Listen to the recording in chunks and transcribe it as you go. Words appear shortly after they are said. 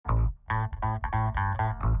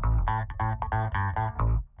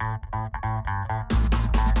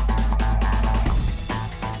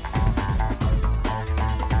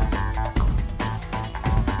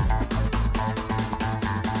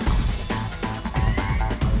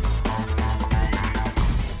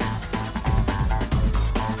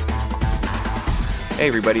Hey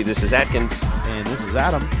everybody, this is Atkins, And this is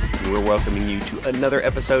Adam. and we're welcoming you to another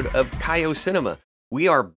episode of Kaio-Cinema. We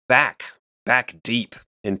are back deep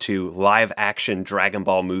into live-action Dragon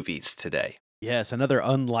Ball movies today. Yes, another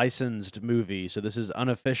unlicensed movie. So this is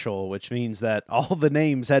unofficial, which means that all the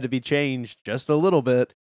names had to be changed just a little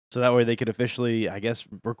bit. So that way they could officially, I guess,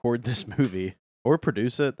 record this movie or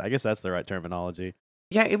produce it. I guess that's the right terminology.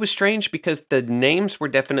 Yeah, it was strange because the names were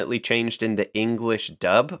definitely changed in the English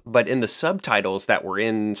dub, but in the subtitles that were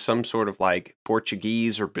in some sort of like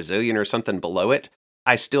Portuguese or Brazilian or something below it,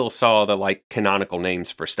 I still saw the like canonical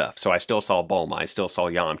names for stuff. So I still saw Bulma, I still saw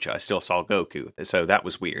Yamcha, I still saw Goku. So that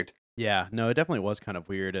was weird. Yeah, no, it definitely was kind of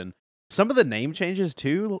weird. And some of the name changes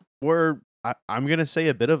too were, I'm going to say,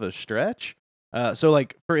 a bit of a stretch. So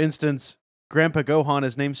like, for instance, Grandpa Gohan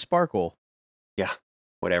is named Sparkle. Yeah,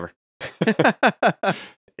 whatever.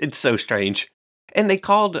 It's so strange. And they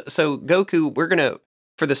called, so Goku, we're going to,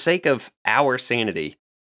 for the sake of our sanity,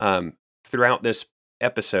 throughout this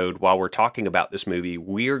episode, while we're talking about this movie,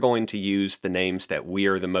 we are going to use the names that we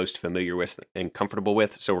are the most familiar with and comfortable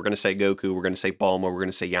with. So we're going to say Goku, we're going to say Bulma, we're going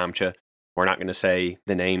to say Yamcha. We're not going to say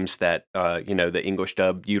the names that, the English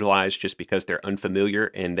dub utilized just because they're unfamiliar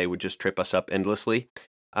and they would just trip us up endlessly.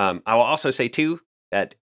 I will also say, too,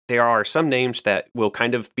 that there are some names that will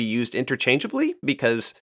kind of be used interchangeably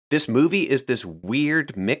because this movie is this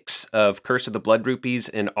weird mix of Curse of the Blood Rupees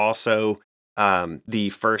and also the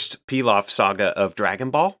first Pilaf saga of Dragon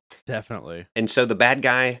Ball. Definitely. And so the bad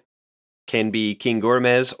guy can be King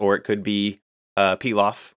Gourmet or it could be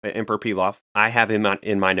Pilaf, Emperor Pilaf. I have him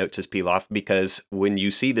in my notes as Pilaf because when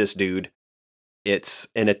you see this dude, it's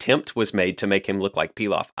an attempt was made to make him look like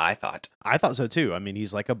Pilaf, I thought. I thought so too. I mean,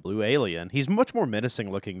 he's like a blue alien. He's much more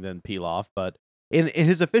menacing looking than Pilaf, but in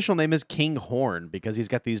his official name is King Horn because he's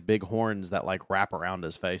got these big horns that like wrap around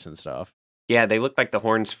his face and stuff. Yeah, they look like the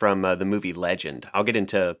horns from the movie Legend. I'll get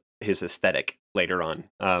into his aesthetic later on.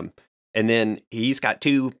 And then he's got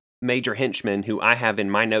two major henchmen who I have in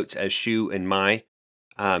my notes as Shu and Mai,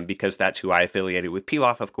 because that's who I affiliated with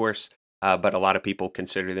Pilaf, of course. But a lot of people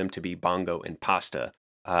consider them to be Bongo and Pasta.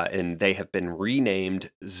 And they have been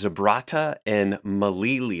renamed Zebrata and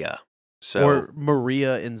Malilia. So, Or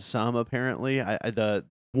Maria in some, apparently.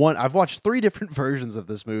 I've watched 3 different versions of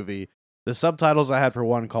this movie. The subtitles I had for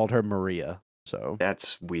one called her Maria. So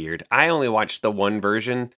that's weird. I only watched the one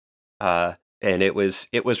version, and it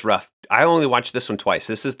was rough. I only watched this one twice.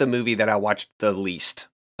 This is the movie that I watched the least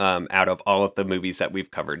out of all of the movies that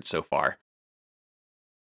we've covered so far.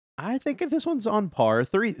 I think this one's on par.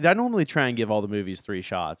 I normally try and give all the movies 3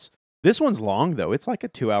 shots. This one's long, though. It's like a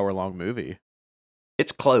 2-hour-long movie.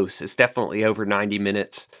 It's close. It's definitely over 90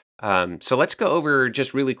 minutes. So let's go over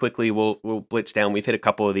just really quickly. We'll blitz down. We've hit a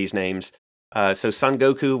couple of these names. So Son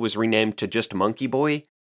Goku was renamed to just Monkey Boy,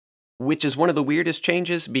 which is one of the weirdest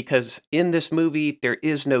changes because in this movie, there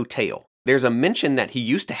is no tail. There's a mention that he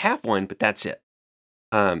used to have one, but that's it.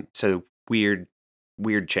 So weird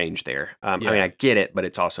change there. Yeah. I mean, I get it, but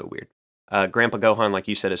it's also weird. Grandpa Gohan, like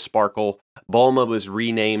you said, is Sparkle. Bulma was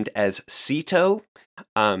renamed as Sito,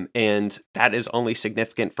 and that is only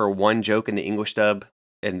significant for one joke in the English dub,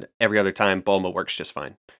 and every other time, Bulma works just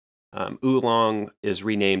fine. Oolong is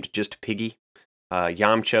renamed just Piggy.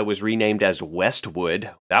 Yamcha was renamed as Westwood.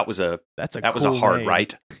 That was a cool hard name.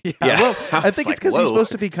 right. Yeah, Yeah. well, I was think like, it's because he's whoa.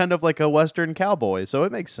 supposed to be kind of like a Western cowboy, so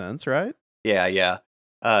it makes sense, right? Yeah.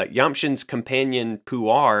 Yamchen's companion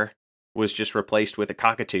Puar was just replaced with a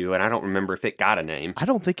cockatoo, and I don't remember if it got a name. I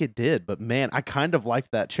don't think it did, but man, I kind of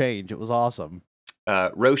liked that change. It was awesome.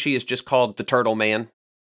 Roshi is just called the Turtle Man.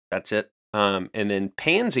 That's it. And then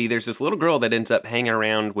Pansy, there's this little girl that ends up hanging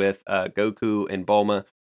around with Goku and Bulma,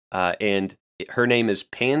 and her name is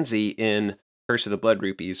Pansy in Curse of the Blood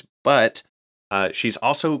Rupees, but she's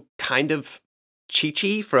also kind of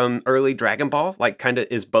Chi-Chi from early Dragon Ball, like kind of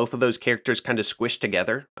is both of those characters kind of squished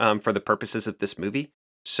together for the purposes of this movie.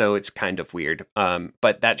 So it's kind of weird.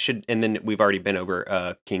 But that should, and then we've already been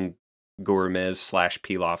over King Gourmet /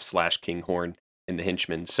 Pilaf / King Horn and the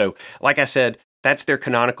Henchmen. So like I said, that's their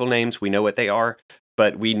canonical names. We know what they are,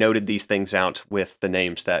 but we noted these things out with the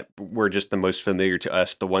names that were just the most familiar to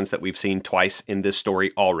us, the ones that we've seen twice in this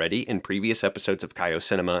story already in previous episodes of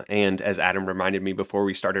Kaio-Cinema. And as Adam reminded me before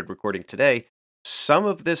we started recording today, some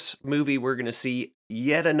of this movie we're going to see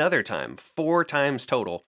yet another time, 4 times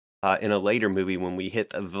total, in a later movie when we hit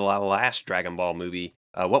the last Dragon Ball movie.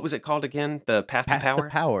 What was it called again? The Path to Power? The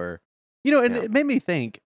Power. You know, and Yeah. it made me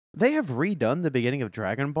think, they have redone the beginning of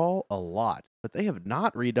Dragon Ball a lot, but they have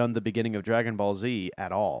not redone the beginning of Dragon Ball Z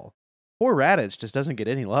at all. Poor Raditz just doesn't get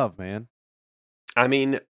any love, man. I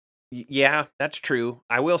mean, Yeah, that's true.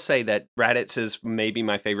 I will say that Raditz is maybe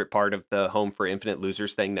my favorite part of the Home for Infinite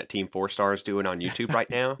Losers thing that Team 4 Star is doing on YouTube right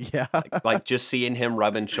now. Yeah. Like just seeing him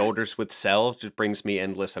rubbing shoulders with Cell just brings me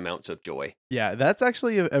endless amounts of joy. Yeah, that's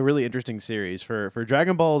actually a really interesting series for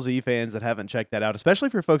Dragon Ball Z fans that haven't checked that out, especially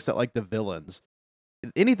for folks that like the villains.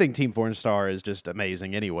 Anything Team 4 Star is just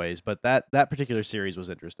amazing anyways, but that particular series was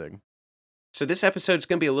interesting. So this episode's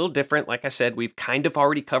going to be a little different. Like I said, we've kind of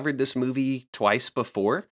already covered this movie twice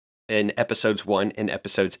before in episodes 1 and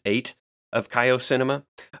episodes 8 of Kaio-Cinema.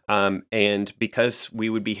 And because we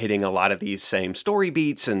would be hitting a lot of these same story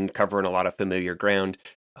beats and covering a lot of familiar ground,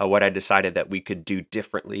 what I decided that we could do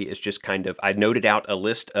differently is just kind of, I noted out a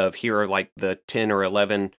list of here are like the 10 or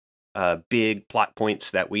 11 big plot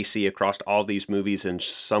points that we see across all these movies in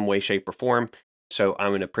some way, shape, or form. So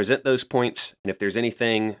I'm going to present those points, and if there's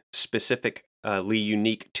anything specifically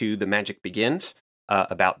unique to The Magic Begins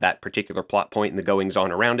about that particular plot point and the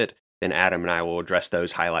goings-on around it, then Adam and I will address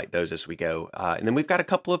those, highlight those as we go. And then we've got a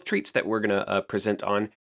couple of treats that we're going to present on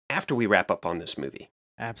after we wrap up on this movie.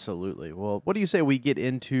 Absolutely. Well, what do you say we get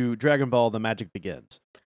into Dragon Ball The Magic Begins?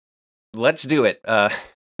 Let's do it.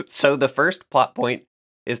 So the first plot point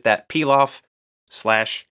is that Pilaf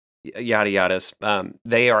slash yada yadas,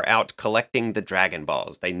 they are out collecting the Dragon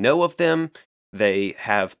Balls. They know of them. They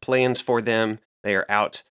have plans for them. They are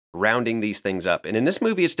out rounding these things up. And in this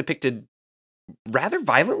movie, it's depicted rather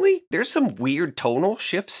violently. There's some weird tonal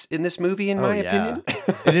shifts in this movie, in my opinion.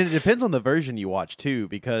 And it depends on the version you watch, too,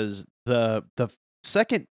 because the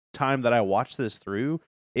second time that I watched this through,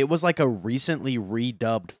 it was like a recently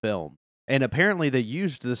redubbed film. And apparently they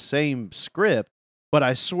used the same script, but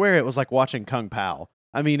I swear it was like watching Kung Pao.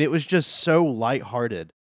 I mean, it was just so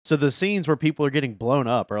lighthearted. So the scenes where people are getting blown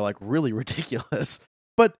up are like really ridiculous.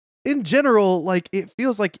 But in general, like it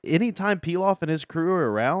feels like anytime Pilaf and his crew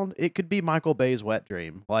are around, it could be Michael Bay's Wet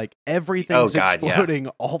Dream. Like everything's exploding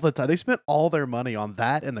all the time. They spent all their money on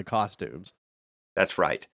that and the costumes. That's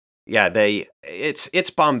right. Yeah, it's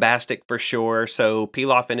bombastic for sure. So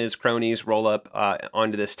Pilaf and his cronies roll up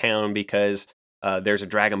onto this town because there's a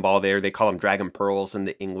Dragon Ball there. They call them Dragon Pearls in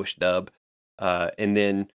the English dub. And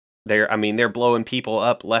then they're blowing people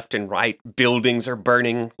up left and right. Buildings are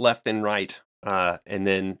burning left and right. And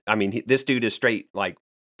then, this dude is straight like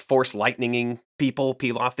force lightninging people.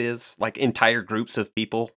 Pilaf is like entire groups of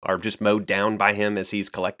people are just mowed down by him as he's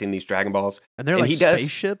collecting these Dragon Balls. And they're like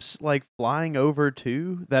spaceships like flying over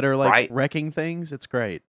too that are like wrecking things. It's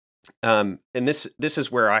great. And this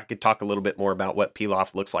is where I could talk a little bit more about what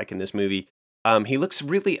Pilaf looks like in this movie. He looks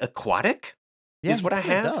really aquatic. Yeah, is what I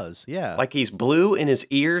have. Does, yeah. Like he's blue and his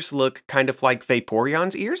ears look kind of like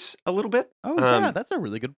Vaporeon's ears a little bit. Oh, yeah, that's a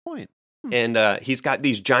really good point. And he's got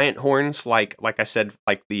these giant horns, like I said,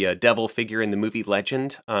 like the devil figure in the movie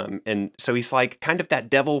Legend. And so he's like kind of that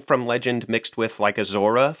devil from Legend mixed with like a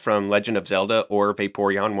Zora from Legend of Zelda or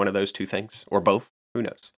Vaporeon, one of those two things, or both. Who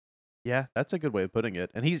knows? Yeah, that's a good way of putting it.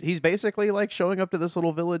 And he's basically like showing up to this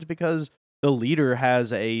little village because the leader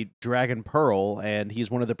has a Dragon Pearl and he's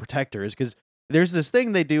one of the protectors because there's this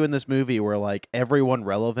thing they do in this movie where like everyone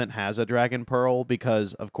relevant has a Dragon Pearl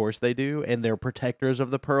because of course they do, and they're protectors of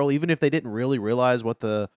the pearl, even if they didn't really realize what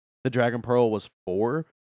the Dragon Pearl was for.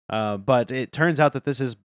 But it turns out that this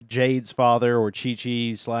is Jade's father or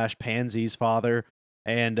Chi-Chi / Pansy's father,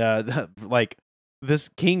 and like this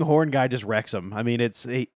King Horn guy just wrecks him. I mean,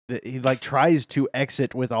 he like tries to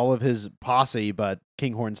exit with all of his posse, but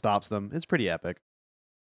King Horn stops them. It's pretty epic.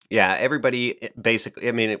 Yeah, everybody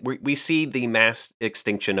basically, we see the mass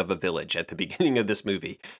extinction of a village at the beginning of this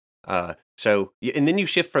movie. And then you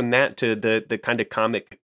shift from that to the kind of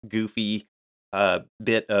comic, goofy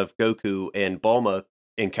bit of Goku and Bulma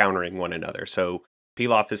encountering one another. So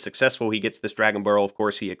Pilaf is successful. He gets this Dragon Ball. Of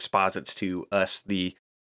course, he exposits to us, the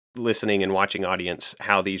listening and watching audience,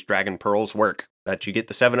 how these Dragon Pearls work. That you get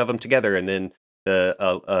the 7 of them together, and then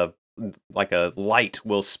like a light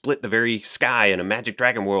will split the very sky and a magic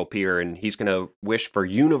dragon will appear and he's going to wish for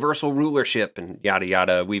universal rulership and yada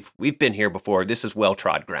yada. We've been here before. This is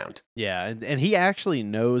well-trod ground. Yeah, and he actually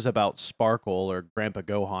knows about Sparkle, or Grandpa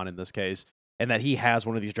Gohan in this case, and that he has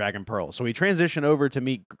one of these Dragon Pearls. So we transition over to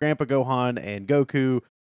meet Grandpa Gohan and Goku.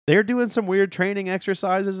 They're doing some weird training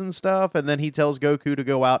exercises and stuff, and then he tells Goku to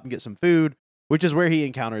go out and get some food, which is where he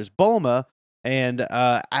encounters Bulma. And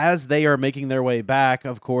as they are making their way back,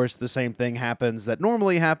 of course, the same thing happens that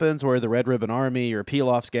normally happens where the Red Ribbon Army or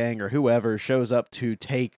Pilaf's gang or whoever shows up to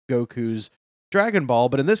take Goku's Dragon Ball.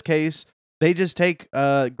 But in this case, they just take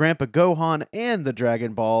Grandpa Gohan and the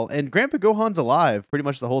Dragon Ball. And Grandpa Gohan's alive pretty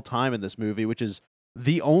much the whole time in this movie, which is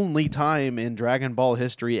the only time in Dragon Ball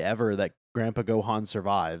history ever that Grandpa Gohan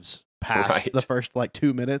survives. past the Right. first like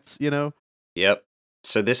 2 minutes, you know? Yep.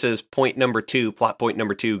 So this is point number 2, plot point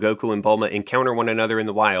number 2. Goku and Bulma encounter one another in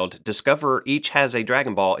the wild, discover each has a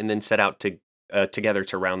Dragon Ball, and then set out to together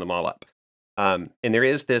to round them all up. And there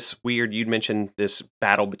is this weird, you'd mentioned this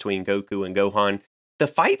battle between Goku and Gohan. The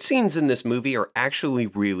fight scenes in this movie are actually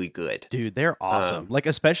really good. Dude, they're awesome. Like,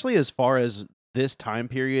 especially as far as this time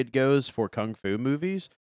period goes for kung fu movies,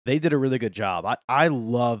 they did a really good job. I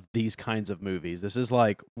love these kinds of movies. This is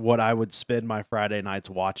like what I would spend my Friday nights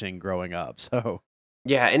watching growing up. So,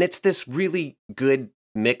 Yeah, and it's this really good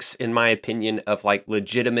mix, in my opinion, of like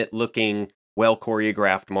legitimate looking, well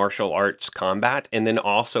choreographed martial arts combat, and then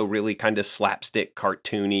also really kind of slapstick,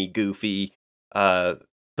 cartoony, goofy the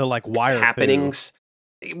like wire happenings.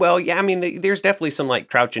 Well, yeah, I mean, there's definitely some like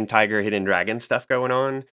Crouching Tiger, Hidden Dragon stuff going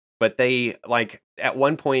on, but they like at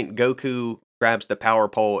one point Goku grabs the power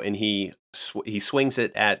pole and he swings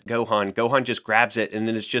it at Gohan. Gohan just grabs it and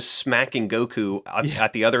then it's just smacking Goku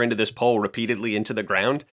at the other end of this pole repeatedly into the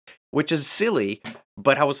ground, which is silly,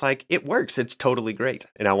 but I was like, it works. It's totally great,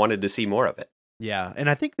 and I wanted to see more of it. Yeah, and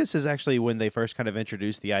I think this is actually when they first kind of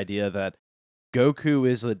introduced the idea that Goku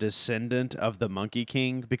is a descendant of the Monkey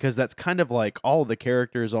King, because that's kind of like all the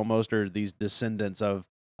characters almost are these descendants of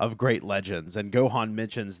great legends. And Gohan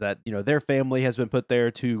mentions that, you know, their family has been put there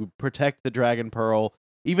to protect the Dragon Pearl,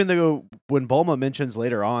 even though when Bulma mentions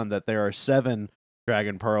later on that there are 7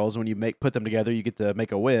 Dragon Pearls, when you put them together, you get to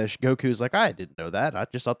make a wish. Goku's like, I didn't know that. I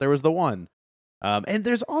just thought there was the one. And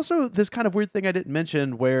there's also this kind of weird thing I didn't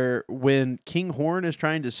mention where when King Horn is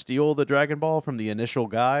trying to steal the Dragon Ball from the initial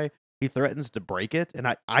guy, he threatens to break it.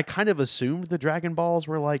 And I kind of assumed the Dragon Balls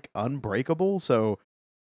were like unbreakable. So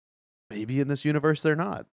maybe in this universe they're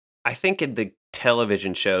not. I think in the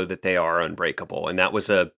television show that they are unbreakable, and that was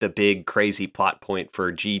the big crazy plot point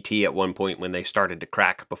for GT at one point when they started to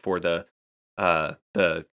crack before the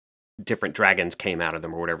different dragons came out of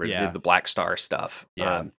them or whatever, Yeah. the Black Star stuff.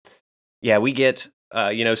 Yeah. Yeah, we get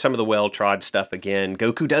some of the well-trod stuff again.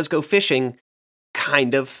 Goku does go fishing,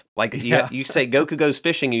 kind of. Like you say Goku goes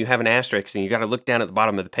fishing, and you have an asterisk, and you got to look down at the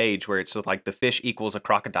bottom of the page where it's like the fish equals a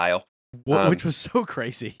crocodile, Which was so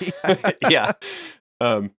crazy. yeah.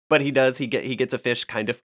 But he does. He gets a fish, kind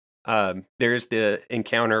of. There's the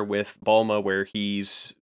encounter with Bulma where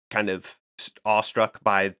he's kind of awestruck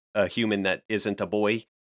by a human that isn't a boy,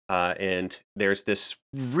 and there's this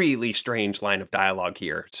really strange line of dialogue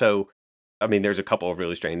here. So, I mean, there's a couple of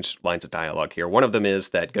really strange lines of dialogue here. One of them is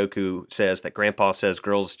that Goku says that Grandpa says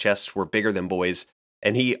girls' chests were bigger than boys,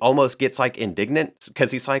 and he almost gets like indignant because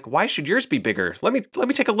he's like, "Why should yours be bigger? Let me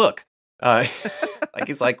take a look." Like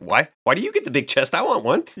he's like, "Why do you get the big chest? I want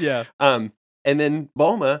one." Yeah. And then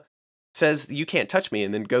Bulma says, "You can't touch me."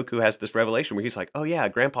 And then Goku has this revelation where he's like, "Oh yeah,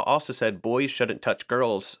 Grandpa also said boys shouldn't touch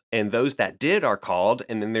girls, and those that did are called."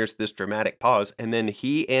 And then there's this dramatic pause, and then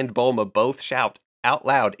he and Bulma both shout out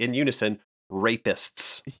loud in unison,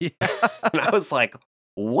 "Rapists!" Yeah. And I was like,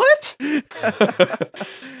 "What?"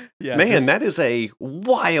 Yeah, Man, that is a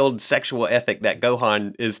wild sexual ethic that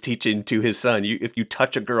Gohan is teaching to his son. If you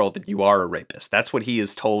touch a girl, then you are a rapist. That's what he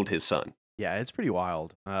has told his son. Yeah, it's pretty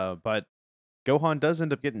wild. But Gohan does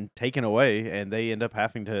end up getting taken away, and they end up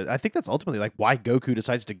having to. I think that's ultimately like why Goku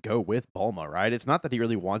decides to go with Bulma, right? It's not that he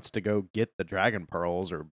really wants to go get the Dragon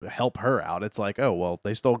Pearls or help her out. It's like, oh well,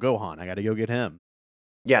 they stole Gohan. I got to go get him.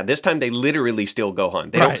 Yeah, this time they literally steal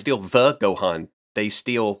Gohan. They Right. don't steal the Gohan. They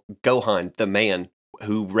steal Gohan, the man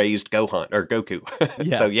who raised Gohan or Goku.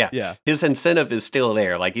 Yeah, So yeah, yeah. his incentive is still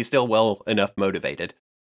there. Like he's still well enough motivated.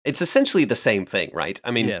 It's essentially the same thing, right? I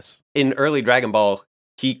mean, Yes. in early Dragon Ball,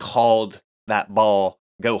 he called that ball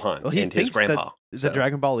Gohan Well, he and his thinks that grandpa. the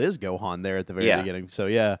Dragon Ball is Gohan there at the very Yeah. beginning. So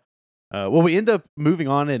yeah. Well, we end up moving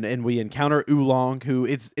on, and we encounter Oolong, who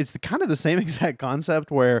it's kind of the same exact concept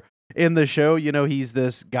where in the show, you know, he's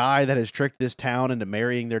this guy that has tricked this town into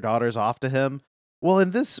marrying their daughters off to him. Well,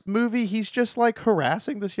 in this movie, he's just like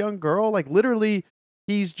harassing this young girl. Like literally,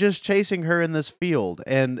 he's just chasing her in this field,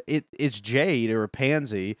 and it's Jade or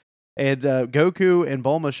Pansy. And Goku and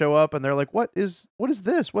Bulma show up, and they're like, "What is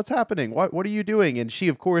this? What's happening? What are you doing?" And she,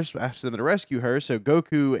 of course, asks them to rescue her. So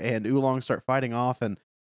Goku and Oolong start fighting off, and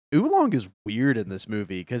Oolong is weird in this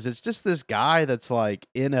movie because it's just this guy that's like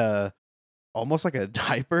in a almost like a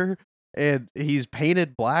diaper, and he's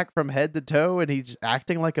painted black from head to toe, and he's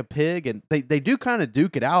acting like a pig. And they do kind of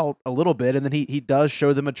duke it out a little bit, and then he does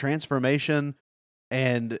show them a transformation,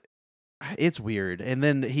 and it's weird. And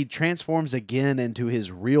then he transforms again into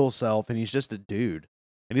his real self, and he's just a dude.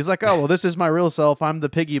 And he's like, "Oh well, this is my real self. I'm the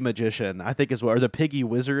piggy magician." I think is what, or the piggy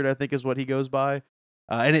wizard. I think is what he goes by.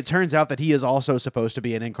 And it turns out that he is also supposed to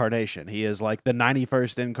be an incarnation. He is like the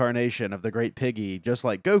 91st incarnation of the Great Piggy, just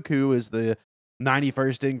like Goku is the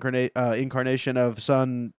 91st incarnation of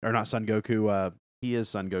not Son Goku. He is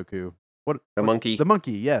Son Goku. The monkey. The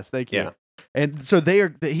monkey. Yes, thank you. Yeah. And so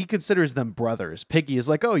he considers them brothers. Piggy is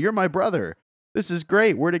like, "Oh, you're my brother. This is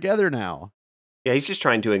great. We're together now." Yeah, he's just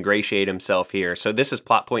trying to ingratiate himself here. So this is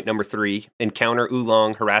plot point number 3: encounter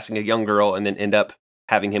Oolong harassing a young girl, and then end up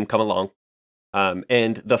having him come along.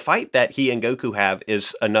 And the fight that he and Goku have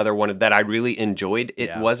is another one that I really enjoyed.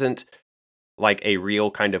 It wasn't like a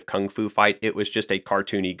real kind of kung fu fight. It was just a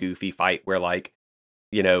cartoony, goofy fight where, like,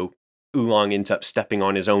 you know, Oolong ends up stepping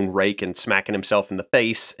on his own rake and smacking himself in the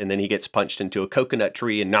face, and then he gets punched into a coconut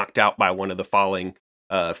tree and knocked out by one of the falling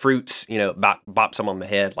fruits, bops him on the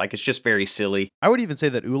head. Like, it's just very silly. I would even say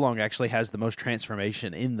that Oolong actually has the most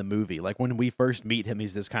transformation in the movie. Like, when we first meet him,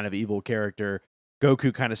 he's this kind of evil character.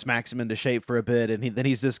 Goku kind of smacks him into shape for a bit, and then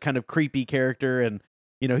he's this kind of creepy character, and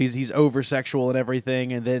he's over sexual and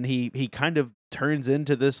everything, and then he kind of turns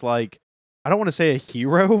into this, like, I don't want to say a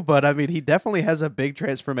hero, but I mean, he definitely has a big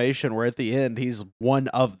transformation where at the end he's one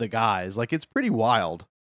of the guys. Like, it's pretty wild.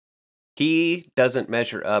 He doesn't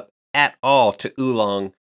measure up at all to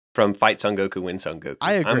Oolong from Fight Son Goku, Win Son Goku.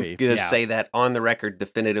 I agree. I'm going to say that on the record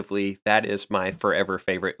definitively. That is my forever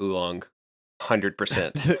favorite Oolong.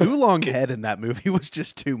 100%. The Oolong head in that movie was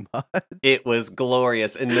just too much. It was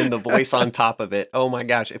glorious. And then the voice on top of it. Oh my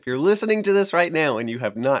gosh. If you're listening to this right now and you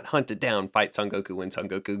have not hunted down Fight Son Goku, Win Son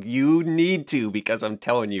Goku, you need to, because I'm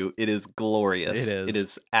telling you, it is glorious. It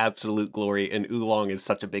is absolute glory. And Oolong is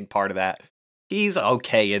such a big part of that. He's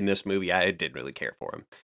okay in this movie. I didn't really care for him.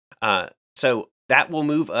 So that will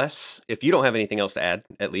move us, if you don't have anything else to add,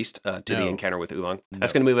 at least, to the encounter with Oolong. No.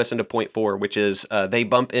 That's going to move us into point 4, which is they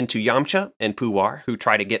bump into Yamcha and Puar, who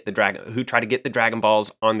try to get the Dragon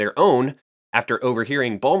Balls on their own after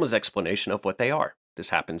overhearing Bulma's explanation of what they are. This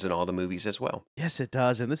happens in all the movies as well. Yes, it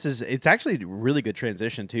does. And it's actually a really good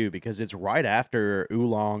transition too, because it's right after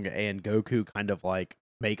Oolong and Goku kind of like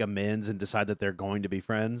make amends and decide that they're going to be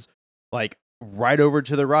friends. Like, right over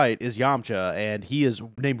to the right is Yamcha, and he is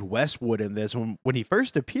named Westwood in this. When he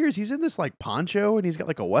first appears, he's in this like poncho, and he's got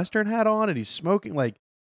like a Western hat on, and he's smoking. Like,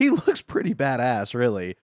 he looks pretty badass,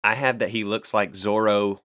 really. I have that he looks like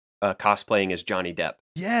Zorro cosplaying as Johnny Depp.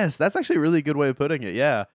 Yes, that's actually a really good way of putting it,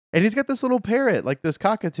 yeah. And he's got this little parrot, like this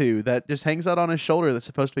cockatoo, that just hangs out on his shoulder that's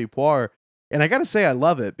supposed to be Puar. And I gotta say, I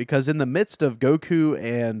love it, because in the midst of Goku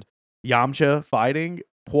and Yamcha fighting,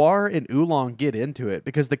 Puar and Oolong get into it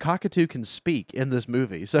because the cockatoo can speak in this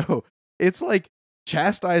movie. So it's like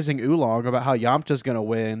chastising Oolong about how Yamcha's going to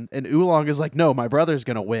win, and Oolong is like, no, my brother's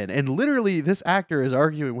going to win. And literally, this actor is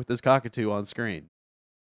arguing with this cockatoo on screen.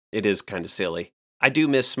 It is kind of silly. I do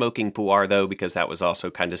miss smoking Puar, though, because that was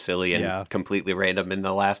also kind of silly and completely random in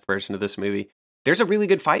the last version of this movie. There's a really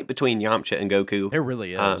good fight between Yamcha and Goku. There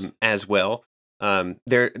really is. As well.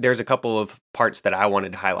 There's a couple of parts that I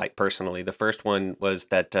wanted to highlight personally. The first one was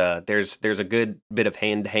that there's a good bit of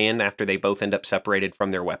hand-to-hand after they both end up separated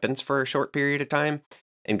from their weapons for a short period of time,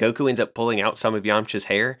 and Goku ends up pulling out some of Yamcha's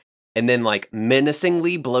hair and then like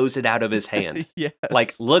menacingly blows it out of his hand. Yes.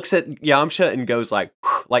 Like looks at Yamcha and goes like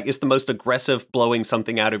it's the most aggressive blowing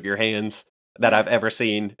something out of your hands that I've ever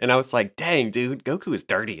seen. And I was like, dang, dude, Goku is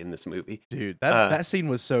dirty in this movie. Dude, that scene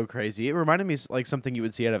was so crazy. It reminded me like something you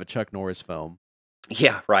would see out of a Chuck Norris film.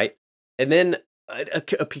 Yeah, right. And then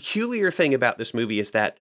a peculiar thing about this movie is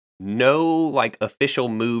that no like official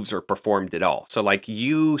moves are performed at all. So like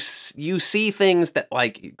you see things that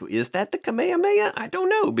like, is that the Kamehameha? I don't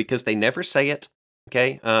know, because they never say it.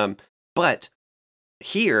 Okay. But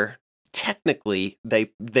here, technically,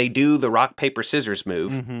 they do the rock, paper, scissors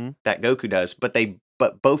move that Goku does, but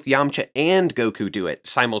both Yamcha and Goku do it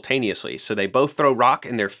simultaneously. So they both throw rock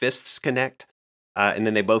and their fists connect. And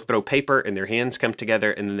then they both throw paper and their hands come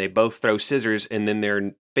together, and then they both throw scissors, and then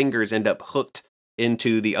their fingers end up hooked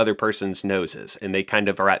into the other person's noses. And they kind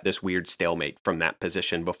of are at this weird stalemate from that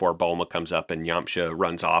position before Bulma comes up and Yamcha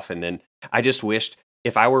runs off. And then I just wished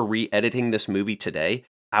if I were re-editing this movie today,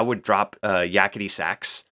 I would drop yakety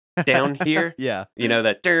sax down here. Yeah. You know,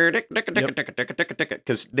 that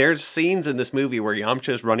because there's scenes in this movie where Yamcha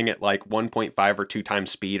is running at like 1.5 or 2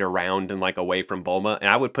 times speed around and like away from Bulma, and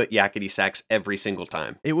I would put yakety sax every single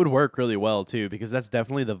time. It would work really well too, because that's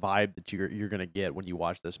definitely the vibe that you're gonna get when you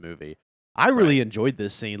watch this movie. I really enjoyed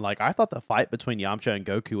this scene. Like, I thought the fight between Yamcha and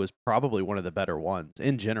Goku was probably one of the better ones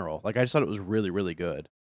in general. Like, I just thought it was really, really good.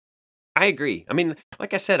 I agree. I mean,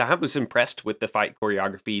 like I said, I was impressed with the fight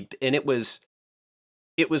choreography, and it was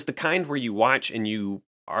the kind where you watch and you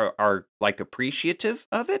are like appreciative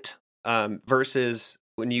of it, versus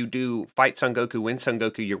when you do Fight Son Goku, Win Son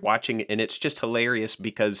Goku, you're watching and it's just hilarious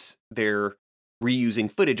because they're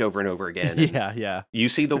reusing footage over and over again. And Yeah. you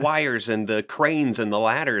see the wires and the cranes and the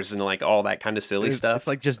ladders and like all that kind of silly stuff. It's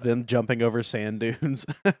like just them jumping over sand dunes,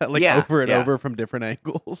 like Yeah, over and yeah. over from different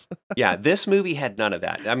angles. Yeah, this movie had none of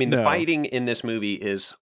that. I mean, the No. fighting in this movie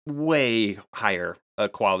is way higher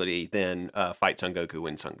quality than Fight Son Goku,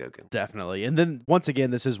 Win Son Goku. Definitely. And then once again,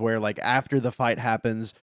 this is where like after the fight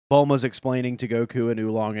happens, Bulma's explaining to Goku and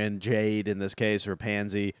Oolong and Jade in this case, or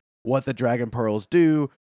Pansy, what the Dragon Pearls do.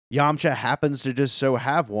 Yamcha happens to just so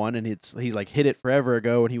have one, and he's like hid it forever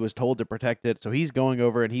ago, and he was told to protect it. So he's going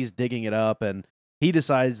over and he's digging it up, and he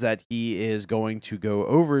decides that he is going to go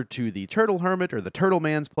over to the Turtle Hermit or the Turtle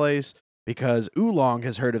Man's place because Oolong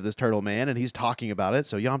has heard of this Turtle Man and he's talking about it.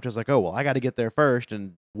 So Yamcha's like, oh well, I got to get there first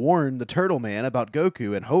and warn the Turtle Man about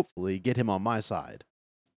Goku and hopefully get him on my side.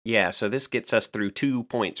 Yeah, so this gets us through 2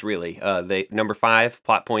 points, really. Number 5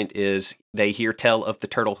 plot point is they hear tell of the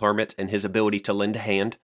Turtle Hermit and his ability to lend a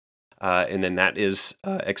hand. And then that is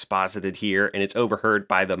exposited here, and it's overheard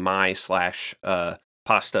by the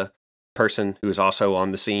Pasta person who is also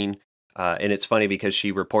on the scene. And it's funny because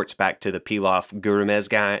she reports back to the Pilaf Gurumez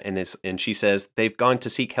guy, and she says, they've gone to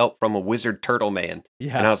seek help from a wizard turtle man.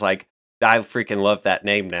 Yeah. And I was like, I freaking love that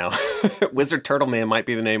name now. Wizard Turtle Man might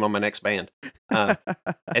be the name on my next band.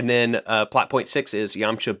 And then plot point 6 is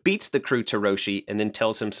Yamcha beats the crew to Roshi and then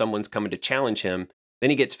tells him someone's coming to challenge him.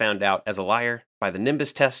 Then he gets found out as a liar by the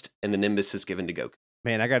Nimbus test, and the Nimbus is given to Goku.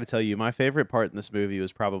 Man, I got to tell you, my favorite part in this movie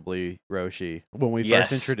was probably Roshi. When we Yes.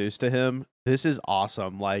 first introduced to him, this is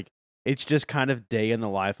awesome. Like, it's just kind of day in the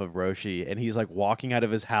life of Roshi, and he's like walking out of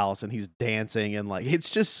his house and he's dancing, and like it's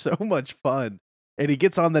just so much fun. And he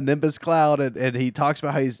gets on the Nimbus cloud and he talks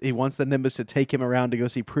about how he wants the Nimbus to take him around to go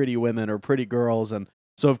see pretty women or pretty girls. And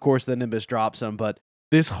so, of course, the Nimbus drops him. But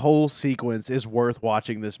this whole sequence is worth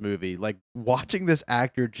watching this movie. Like, watching this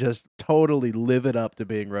actor just totally live it up to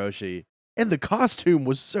being Roshi. And the costume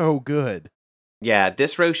was so good. Yeah,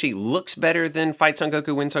 this Roshi looks better than Fight Son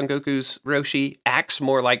Goku, Win Son Goku's Roshi, acts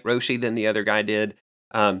more like Roshi than the other guy did.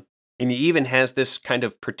 And he even has this kind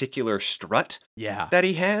of particular strut that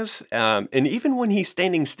he has. And even when he's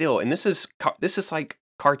standing still, and this is like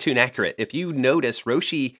cartoon accurate. If you notice,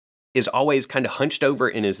 Roshi is always kind of hunched over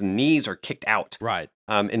and his knees are kicked out. Right.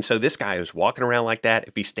 And so this guy is walking around like that.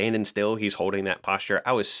 If he's standing still, he's holding that posture.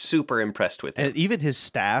 I was super impressed with him. And even his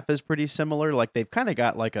staff is pretty similar. Like, they've kind of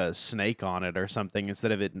got like a snake on it or something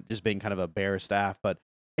instead of it just being kind of a bare staff.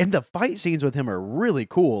 And the fight scenes with him are really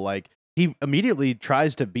cool. Like, he immediately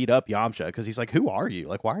tries to beat up Yamcha because he's like, who are you?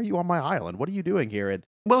 Like, why are you on my island? What are you doing here? And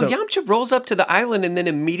Yamcha rolls up to the island and then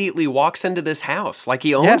immediately walks into this house like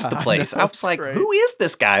he owns the place. I was like, great. Who is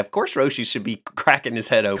this guy? Of course Roshi should be cracking his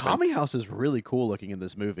head open. Kami House is really cool looking in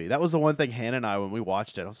this movie. That was the one thing Hannah and I, when we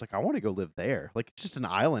watched it, I was like, I want to go live there. Like, it's just an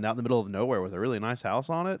island out in the middle of nowhere with a really nice house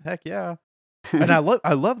on it. Heck yeah. And I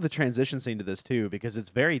love the transition scene to this too, because it's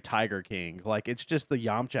very Tiger King. Like, it's just the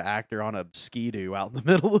Yamcha actor on a ski-doo out in the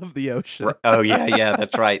middle of the ocean. Oh yeah,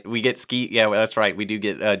 that's right. We get ski. Yeah, that's right. We do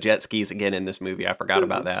get jet skis again in this movie. I forgot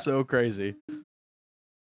about that. So crazy.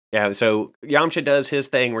 Yeah, so Yamcha does his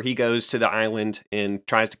thing where he goes to the island and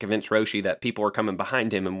tries to convince Roshi that people are coming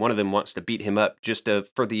behind him, and one of them wants to beat him up just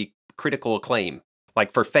for the critical acclaim,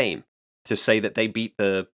 like for fame, to say that they beat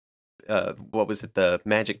the what was it? The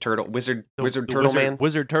Magic Turtle Wizard Turtle Man.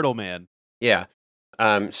 Wizard Turtle Man. Yeah.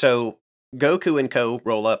 So Goku and Co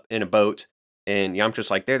roll up in a boat, and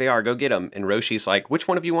Yamcha's like, "There they are, go get them." And Roshi's like, "Which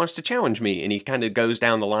one of you wants to challenge me?" And he kind of goes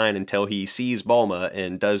down the line until he sees Bulma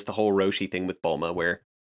and does the whole Roshi thing with Bulma, where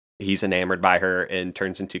he's enamored by her and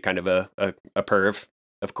turns into kind of a perv,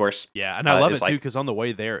 of course. Yeah, and I love it too because on the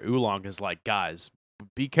way there, Oolong is like, "Guys,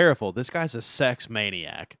 be careful. This guy's a sex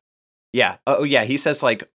maniac." Yeah. Oh yeah. He says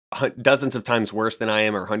like dozens of times worse than I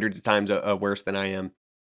am, or hundreds of times worse than I am.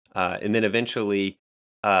 And then eventually,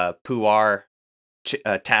 Puar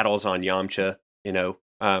tattles on Yamcha,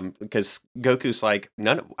 because Goku's like,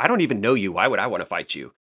 I don't even know you. Why would I want to fight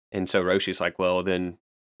you? And so Roshi's like, well, then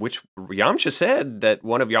Yamcha said that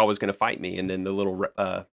one of y'all was going to fight me. And then the little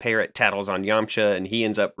parrot tattles on Yamcha, and he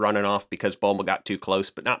ends up running off because Bulma got too close,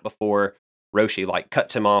 but not before Roshi like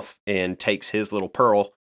cuts him off and takes his little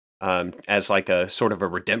pearl. As like a sort of a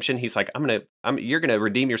redemption. He's like, you're gonna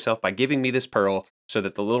redeem yourself by giving me this pearl so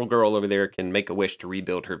that the little girl over there can make a wish to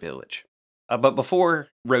rebuild her village. But before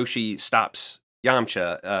Roshi stops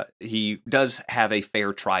Yamcha, he does have a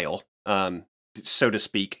fair trial, so to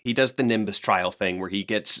speak. He does the Nimbus trial thing where he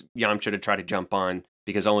gets Yamcha to try to jump on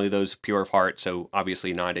because only those pure of heart, so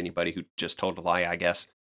obviously not anybody who just told a lie, I guess.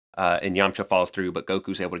 And Yamcha falls through, but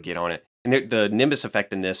Goku's able to get on it. And the Nimbus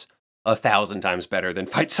effect in this 1,000 times better than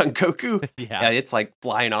Fight Son Goku. Yeah. It's like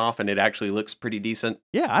flying off and it actually looks pretty decent.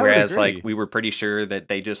 Yeah, I would Whereas agree. like we were pretty sure that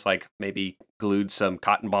they just like maybe glued some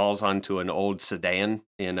cotton balls onto an old sedan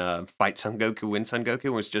in Fight Son Goku, Win Son Goku,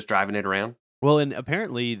 and was just driving it around. Well, and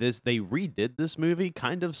apparently they redid this movie,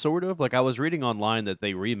 kind of, sort of. Like I was reading online that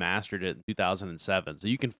they remastered it in 2007, so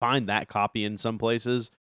you can find that copy in some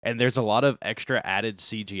places. And there's a lot of extra added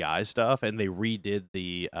CGI stuff, and they redid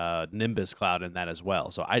the Nimbus cloud in that as well.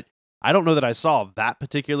 So I don't know that I saw that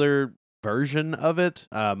particular version of it.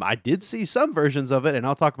 I did see some versions of it, and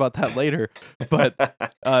I'll talk about that later. But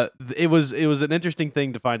it was an interesting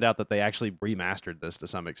thing to find out that they actually remastered this to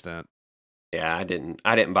some extent. Yeah, I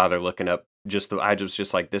didn't bother looking up. I was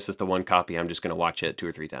just like, this is the one copy. I'm just going to watch it 2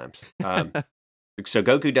 or 3 times. So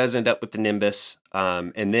Goku does end up with the Nimbus,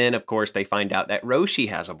 and then of course they find out that Roshi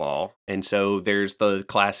has a ball, and so there's the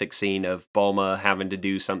classic scene of Bulma having to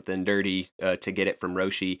do something dirty to get it from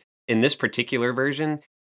Roshi. In this particular version,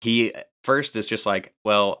 he first is just like,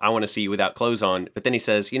 well, I want to see you without clothes on, but then he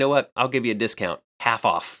says, you know what? I'll give you a discount. Half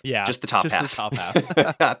off. Yeah, just the top half. The top half.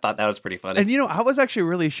 I thought that was pretty funny. And I was actually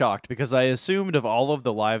really shocked because I assumed of all of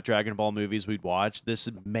the live Dragon Ball movies we'd watch, this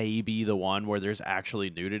may be the one where there's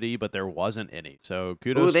actually nudity, but there wasn't any. So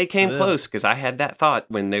kudos. Oh, they came close because I had that thought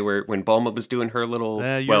when Bulma was doing her little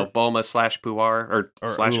Bulma / Puar or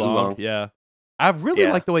 / Oolong. Yeah. I really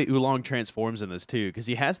like the way Oolong transforms in this too, because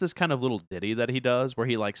he has this kind of little ditty that he does where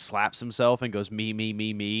he like slaps himself and goes me, me,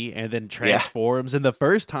 me, me, and then transforms. And the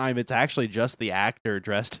first time it's actually just the actor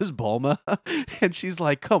dressed as Bulma. And she's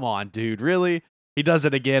like, come on, dude, really? He does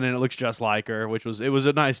it again and it looks just like her, which was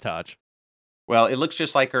a nice touch. Well, it looks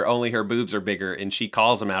just like her, only her boobs are bigger, and she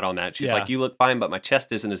calls him out on that. She's like, you look fine, but my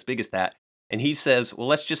chest isn't as big as that. And he says, well,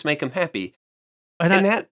 let's just make him happy.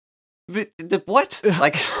 What?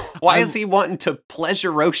 Like, why is he wanting to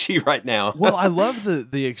pleasure Roshi right now? Well, I love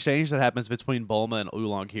the exchange that happens between Bulma and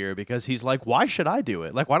Oolong here, because he's like, why should I do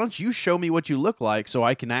it? Like, why don't you show me what you look like so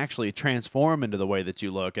I can actually transform into the way that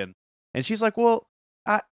you look? And she's like, well,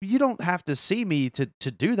 you don't have to see me to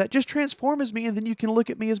do that. Just transform as me, and then you can look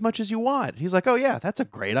at me as much as you want. He's like, oh yeah, that's a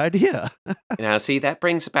great idea. Now, see, that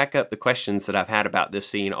brings back up the questions that I've had about this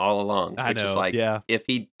scene all along. Which is like, if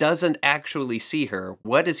he doesn't actually see her,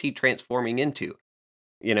 what is he transforming into?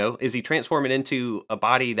 Is he transforming into a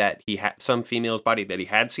body that he had, some female's body that he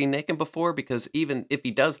had seen naked before? Because even if he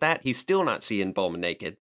does that, he's still not seeing Bulma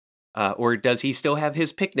naked. Or does he still have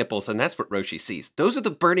his pick nipples, and that's what Roshi sees? Those are the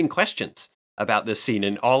burning questions about this scene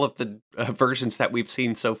and all of the versions that we've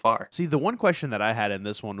seen so far. See, the one question that I had in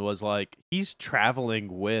this one was like, he's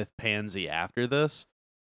traveling with Pansy after this.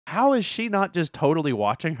 How is she not just totally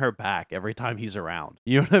watching her back every time he's around?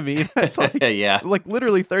 You know what I mean? It's like, like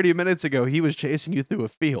literally 30 minutes ago, he was chasing you through a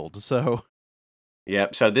field. So,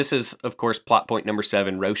 yep. So this is, of course, plot point number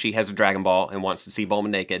 7. Roshi has a Dragon Ball and wants to see Bulma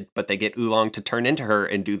naked, but they get Oolong to turn into her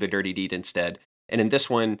and do the dirty deed instead. And in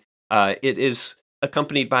this one, it is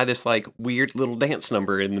accompanied by this like weird little dance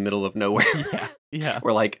number in the middle of nowhere. Yeah.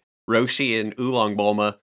 Where like Roshi and Oolong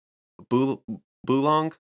Bulma,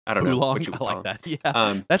 Boolong? I don't know what you call that.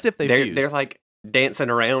 Yeah, that's if they're like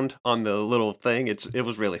dancing around on the little thing. It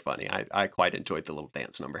was really funny. I quite enjoyed the little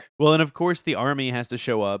dance number. Well, and of course the army has to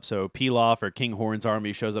show up. So Pilaf or King Horn's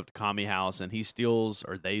army shows up to Kami House, and they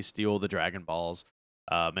steal the Dragon Balls.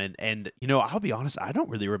 And I'll be honest, I don't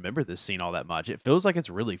really remember this scene all that much. It feels like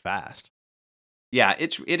it's really fast. Yeah,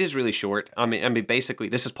 it is really short. I mean, basically,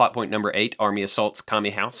 this is plot point number 8. Army assaults Kami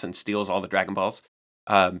House and steals all the Dragon Balls.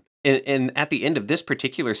 And at the end of this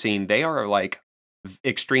particular scene, they are like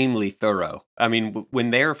extremely thorough. I mean,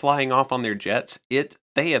 when they're flying off on their jets,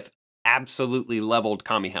 they have absolutely leveled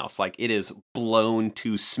Kami House. Like, it is blown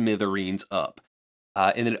to smithereens up.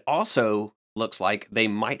 And it also looks like they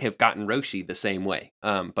might have gotten Roshi the same way.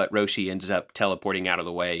 But Roshi ends up teleporting out of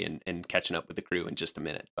the way and catching up with the crew in just a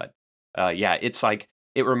minute. But it's like,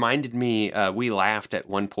 it reminded me, we laughed at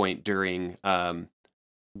one point during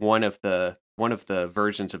one of the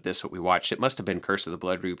versions of this what we watched. It must have been Curse of the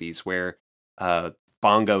Blood Rubies, where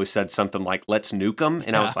Bongo said something like, let's nuke them.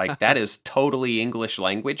 And I was like, that is totally English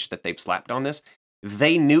language that they've slapped on this.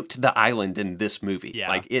 They nuked the island in this movie. Yeah.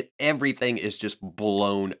 Like, everything is just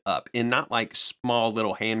blown up, and not like small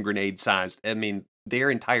little hand grenade sized. I mean,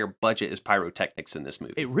 their entire budget is pyrotechnics in this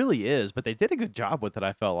movie. It really is, but they did a good job with it,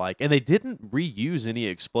 I felt like. And they didn't reuse any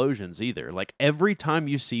explosions either. Like, every time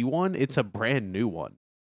you see one, it's a brand new one.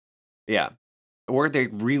 Yeah. Or they're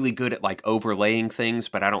really good at like overlaying things,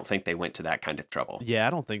 but I don't think they went to that kind of trouble. Yeah,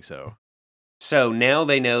 I don't think so. So now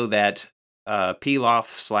they know that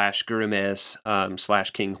Pilaf /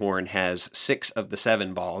 Gurumes / King Horn has 6 of the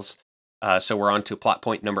 7 balls. So we're on to plot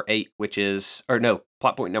point number 8,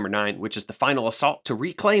 plot point number 9, which is the final assault to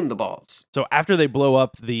reclaim the balls. So after they blow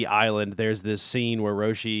up the island, there's this scene where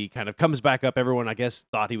Roshi kind of comes back up. Everyone, I guess,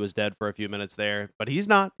 thought he was dead for a few minutes there, but he's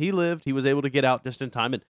not. He lived. He was able to get out just in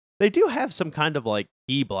time. And they do have some kind of like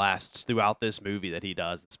ki blasts throughout this movie that he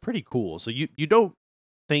does. It's pretty cool. So you don't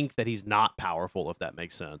think that he's not powerful, if that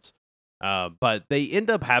makes sense. But they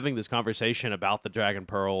end up having this conversation about the Dragon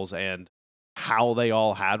Pearls and how they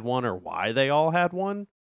all had one or why they all had one.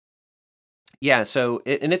 Yeah, so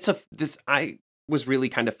I was really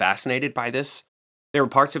kind of fascinated by this. There were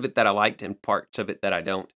parts of it that I liked and parts of it that I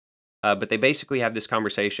don't. But they basically have this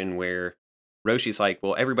conversation where Roshi's like,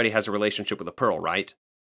 well, everybody has a relationship with a pearl, right?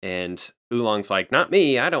 And Oolong's like, not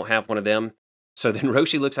me, I don't have one of them. So then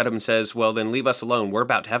Roshi looks at him and says, well, then leave us alone. We're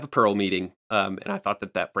about to have a pearl meeting. And I thought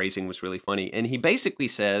that phrasing was really funny. And he basically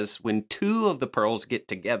says, when 2 of the pearls get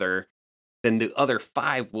together, then the other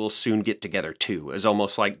 5 will soon get together too. It's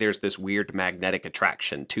almost like there's this weird magnetic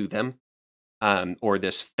attraction to them, or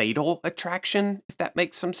this fatal attraction, if that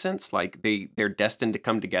makes some sense. Like they're destined to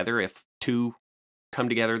come together. If 2 come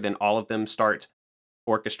together, then all of them start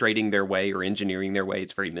orchestrating their way or engineering their way.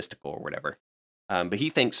 It's very mystical or whatever. But he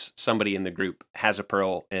thinks somebody in the group has a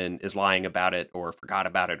pearl and is lying about it or forgot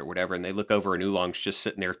about it or whatever. And they look over and Oolong's just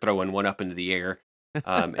sitting there throwing one up into the air.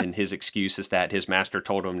 And his excuse is that his master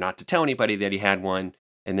told him not to tell anybody that he had one.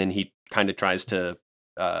 And then he kind of tries to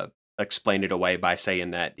explain it away by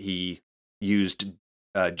saying that he used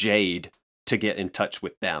Jade to get in touch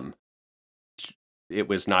with them. It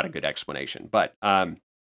was not a good explanation. But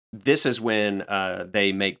this is when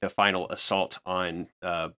they make the final assault on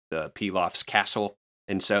the Pilaf's castle.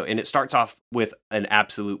 And it starts off with an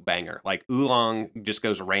absolute banger. Like Oolong just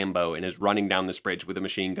goes Rambo and is running down this bridge with a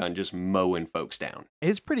machine gun, just mowing folks down.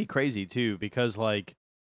 It's pretty crazy too, because like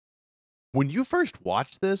when you first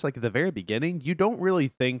watch this, like at the very beginning, you don't really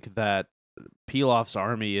think that Pilaf's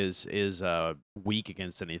army is weak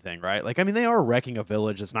against anything, right? Like, I mean, they are wrecking a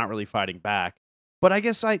village that's not really fighting back. But I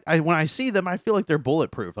guess I when I see them, I feel like they're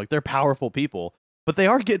bulletproof, like they're powerful people. But they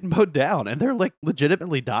are getting mowed down, and they're like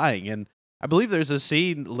legitimately dying. And I believe there's a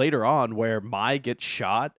scene later on where Mai gets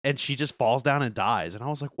shot and she just falls down and dies. And I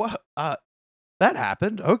was like, what? That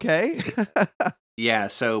happened? Okay. Yeah,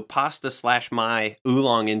 so Pasta/Mai,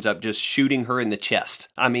 Oolong ends up just shooting her in the chest.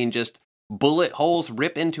 I mean, just bullet holes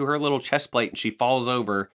rip into her little chest plate and she falls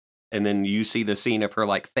over. And then you see the scene of her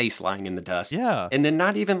like face lying in the dust. Yeah. And then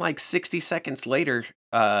not even like 60 seconds later,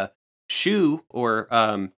 Shu or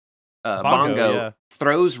Bongo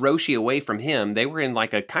throws Roshi away from him. They were in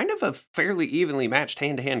like a kind of a fairly evenly matched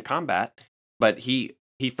hand-to-hand combat, but he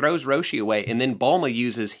throws Roshi away, and then Bulma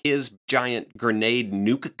uses his giant grenade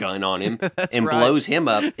nuke gun on him and blows him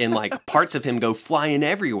up, and like parts of him go flying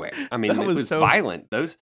everywhere. I mean, it was violent.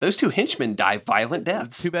 Those 2 henchmen die violent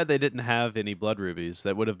deaths. Too bad they didn't have any blood rubies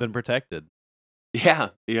that would have been protected. Yeah,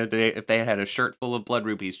 if they had a shirt full of blood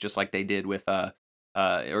rubies, just like they did with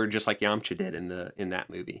or just like Yamcha did in that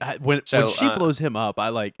movie. When she blows him up,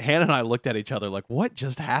 Hannah and I looked at each other like, what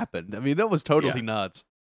just happened? I mean, that was totally nuts.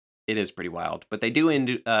 It is pretty wild, but they do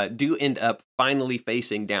end up finally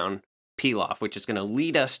facing down Pilaf, which is going to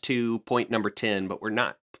lead us to point number 10. But we're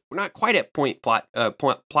not quite at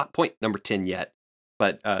plot point number 10 yet.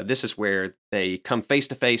 But this is where they come face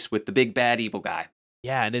to face with the big bad evil guy.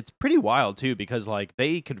 Yeah, and it's pretty wild too, because like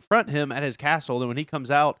they confront him at his castle, and when he comes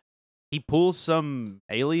out, he pulls some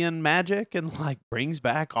alien magic and like brings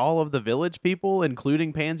back all of the village people,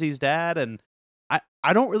 including Pansy's dad. And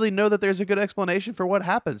I don't really know that there's a good explanation for what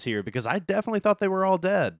happens here, because I definitely thought they were all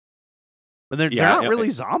dead. But they're not really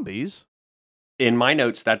zombies. In my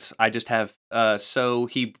notes, I just have, so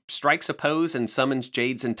he strikes a pose and summons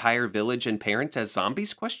Jade's entire village and parents as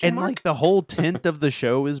zombies, ? And like the whole tint of the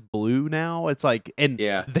show is blue now. It's like, and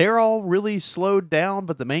they're all really slowed down,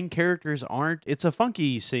 but the main characters aren't. It's a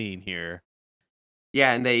funky scene here.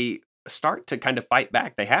 Yeah, and they start to kind of fight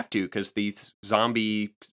back. They have to, because these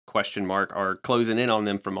zombie ? Are closing in on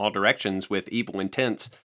them from all directions with evil intents.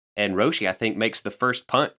 And Roshi, I think, throws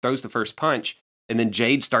the first punch. And then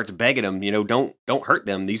Jade starts begging him, don't hurt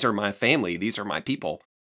them. These are my family. These are my people.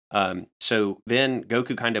 So then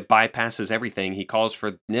Goku kind of bypasses everything. He calls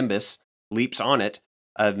for Nimbus, leaps on it,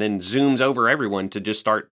 then zooms over everyone to just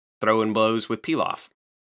start throwing blows with Pilaf.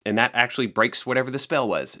 And that actually breaks whatever the spell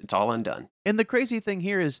was. It's all undone. And the crazy thing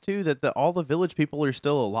here is, too, that all the village people are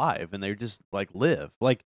still alive and they just, like, live.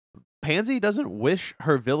 Like, Pansy doesn't wish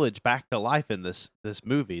her village back to life in this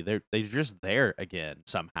movie. They're just there again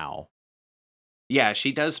somehow. Yeah,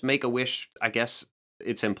 she does make a wish. I guess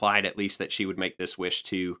it's implied, at least, that she would make this wish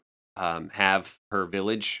to have her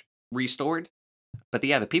village restored. but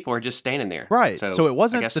yeah, the people are just standing there. Right. So it I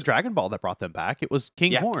wasn't guess, the Dragon Ball that brought them back. It was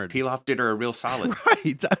King yeah, Horn. Pilaf did her a real solid.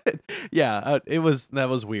 Right. Yeah, that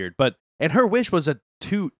was weird. But and her wish was a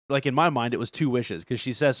two, like in my mind it was two wishes, because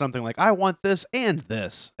she says something like, I want this and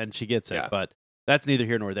this, and she gets it. Yeah. But that's neither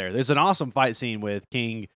here nor there. There's an awesome fight scene with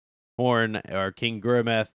King Horn or King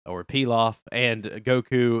Gurumeth or Pilaf and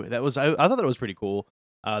Goku. That was I thought that was pretty cool.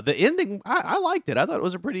 The ending, I liked it. I thought it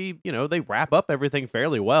was a pretty, they wrap up everything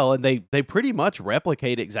fairly well, and they pretty much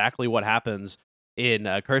replicate exactly what happens in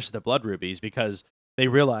Curse of the Blood Rubies, because they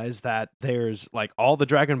realize that there's like all the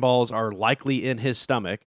Dragon Balls are likely in his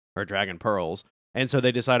stomach, or Dragon Pearls. And so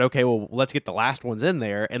they decide, okay, well, let's get the last ones in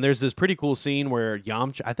there. And there's this pretty cool scene where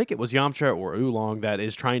Yamcha, I think it was Yamcha or Oolong, that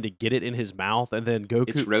is trying to get it in his mouth, and then Goku.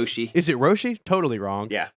 It's Roshi. Is it Roshi? Totally wrong.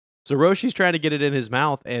 Yeah. So Roshi's trying to get it in his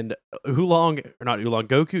mouth, and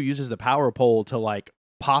Goku uses the power pole to like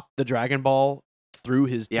pop the Dragon Ball through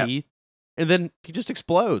his teeth, and then he just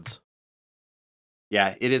explodes.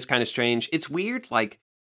 Yeah, it is kind of strange. It's weird, like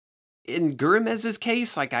in Gurumez's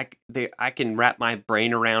case, like I can wrap my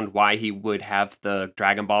brain around why he would have the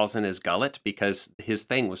Dragon Balls in his gullet, because his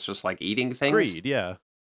thing was just like eating things. Greed, yeah.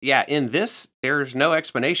 Yeah, in this, there's no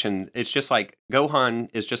explanation. It's just like Gohan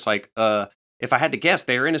is just like, if I had to guess,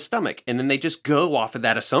 they're in his stomach. And then they just go off of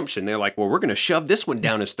that assumption. They're like, well, we're going to shove this one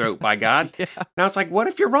down his throat, by God. Yeah. Now it's like, what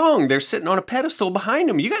if you're wrong? They're sitting on a pedestal behind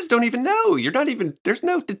him. You guys don't even know. You're not even, there's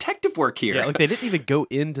no detective work here. Yeah, like they didn't even go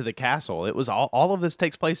into the castle. It was all of this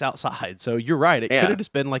takes place outside. So you're right. It could have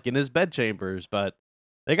just been like in his bedchambers, but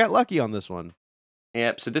they got lucky on this one.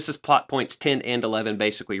 Yep, so this is plot points 10 and 11,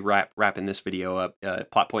 basically wrapping this video up.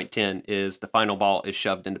 Plot point 10 is the final ball is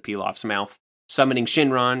shoved into Pilaf's mouth, summoning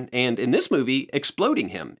Shinron, and in this movie, exploding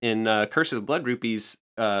him. In Curse of the Blood Rupees,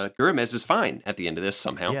 Gurumez is fine at the end of this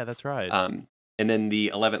somehow. Yeah, that's right. And then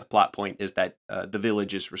the 11th plot point is that the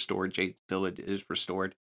village is restored, Jade's village is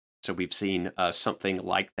restored. So we've seen something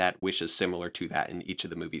like that, wishes similar to that in each of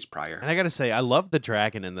the movies prior. And I gotta say, I love the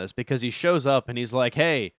dragon in this, because he shows up and he's like,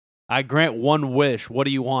 hey, I grant one wish. What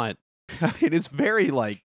do you want? It is very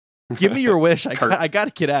like, give me your wish. I got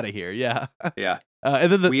to get out of here. Yeah. Yeah. And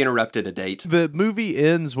then we interrupted a date. The movie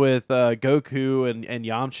ends with Goku and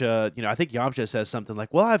Yamcha. I think Yamcha says something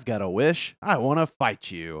like, well, I've got a wish. I want to fight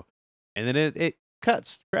you. And then it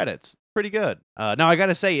cuts credits. Pretty good. Now, I got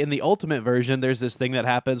to say, in the Ultimate version, there's this thing that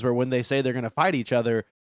happens where when they say they're going to fight each other,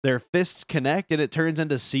 their fists connect and it turns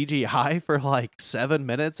into CGI for like 7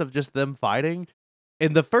 minutes of just them fighting.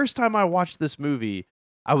 And the first time I watched this movie,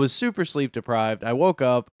 I was super sleep deprived. I woke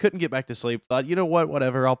up, couldn't get back to sleep, thought, you know what,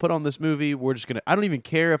 whatever, I'll put on this movie. I don't even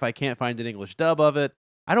care if I can't find an English dub of it.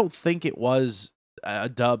 I don't think it was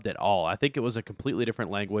dubbed at all. I think it was a completely different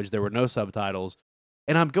language. There were no subtitles.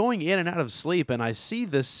 And I'm going in and out of sleep, and I see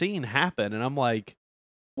this scene happen, and I'm like,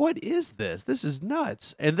 what is this? This is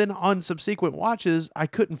nuts. And then on subsequent watches, I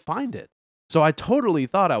couldn't find it. So I totally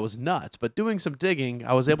thought I was nuts, but doing some digging,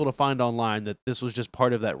 I was able to find online that this was just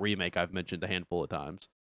part of that remake I've mentioned a handful of times.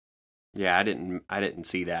 Yeah, I didn't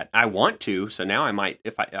see that. I want to, so now I might.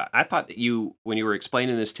 If I thought that when you were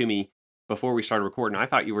explaining this to me before we started recording, I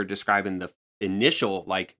thought you were describing the initial,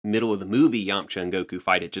 like, middle of the movie Yamcha and Goku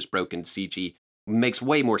fight. It just broke into CG. Makes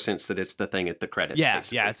way more sense that it's the thing at the credits. Yeah,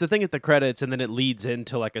 basically. Yeah, it's the thing at the credits, and then it leads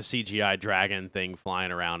into like a CGI dragon thing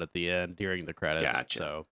flying around at the end during the credits. Gotcha.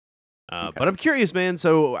 So. Okay. But I'm curious, man.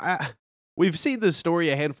 So we've seen this story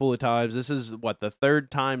a handful of times. This is the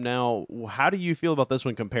third time now. How do you feel about this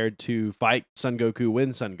one compared to Fight Son Goku,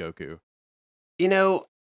 Win Son Goku?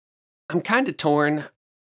 I'm kind of torn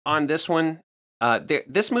on this one.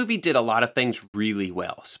 This movie did a lot of things really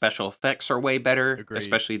well. Special effects are way better, Agreed.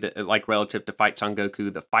 Especially relative to Fight Son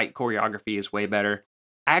Goku. The fight choreography is way better.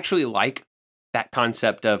 I actually like that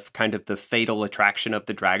concept of kind of the fatal attraction of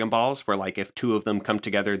the Dragon Balls, where like if two of them come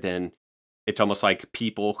together, then it's almost like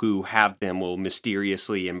people who have them will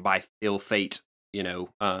mysteriously and by ill fate,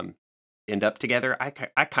 end up together.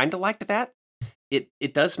 I kind of liked that.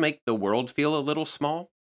 It does make the world feel a little small,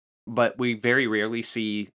 but we very rarely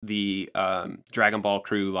see the Dragon Ball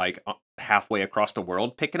crew like halfway across the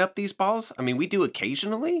world picking up these balls. I mean, we do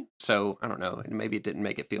occasionally, so I don't know. Maybe it didn't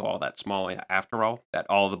make it feel all that small after all, that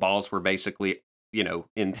all the balls were basically,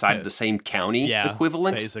 inside of the same county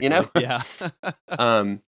equivalent, basically. Yeah.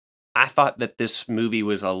 I thought that this movie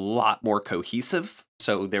was a lot more cohesive,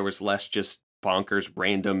 so there was less just bonkers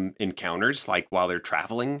random encounters like while they're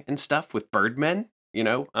traveling and stuff with Birdmen,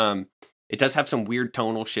 It does have some weird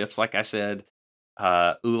tonal shifts, like I said.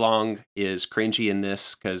 Oolong is cringy in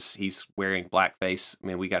this because he's wearing blackface. I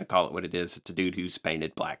mean, we got to call it what it is. It's a dude who's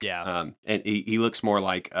painted black. Yeah. And he looks more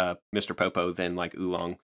like Mr. Popo than like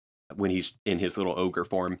Oolong when he's in his little ogre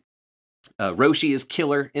form. Roshi is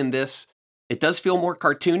killer in this. It does feel more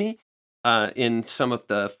cartoony in some of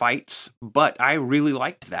the fights, but I really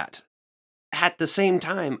liked that. At the same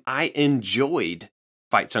time, I enjoyed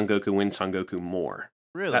Fight Son Goku, Win Son Goku more.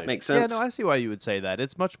 That Really? makes Yeah, sense? no, I see why you would say that.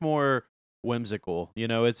 It's much more whimsical. You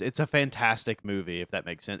know, it's a fantastic movie, if that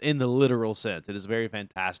makes sense. In the literal sense, it is very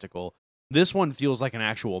fantastical. This one feels like an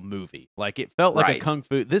actual movie. Like it felt like a Right. kung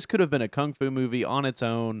fu. This could have been a kung fu movie on its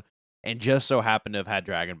own, and just so happened to have had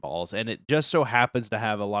Dragon Balls, and it just so happens to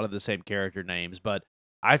have a lot of the same character names. But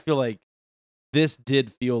I feel like this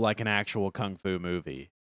did feel like an actual kung fu movie.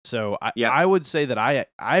 So I, Yep. I would say that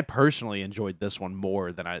I personally enjoyed this one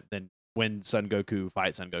more than when Son Goku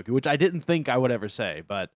fight Son Goku, which I didn't think I would ever say,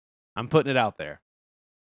 but I'm putting it out there.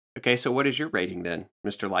 Okay, so what is your rating then?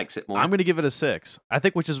 Mr. Likes It I'm More? going to give it a 6.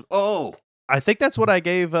 Oh, I think that's what I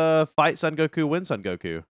gave Fight Son Goku, Win Son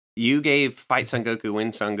Goku. you gave Fight Son Goku,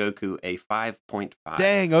 Win Son Goku a 5.5.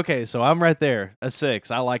 Dang, okay, so I'm right there, a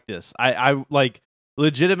 6. I like this. I like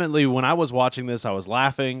legitimately when I was watching this, I was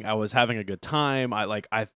laughing, I was having a good time.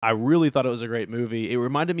 I really thought it was a great movie. It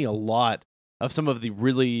reminded me a lot of some of the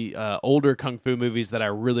really older kung fu movies that I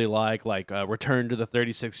really like Return to the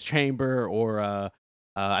 36th Chamber or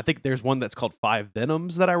I think there's one that's called Five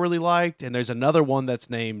Venoms that I really liked, and there's another one that's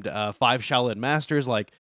named Five Shaolin Masters.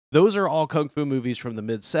 Like those are all kung fu movies from the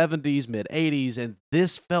mid 70s, mid 80s, and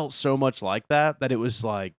this felt so much like that it was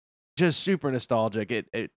like just super nostalgic.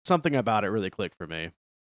 It something about it really clicked for me.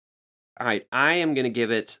 All right, I am going to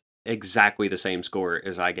give it exactly the same score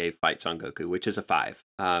as I gave Fight Son Goku, which is a 5.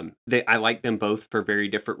 I like them both for very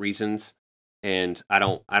different reasons, and I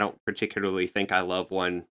don't particularly think I love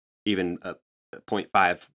one even a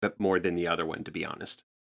 0.5 but more than the other one, to be honest.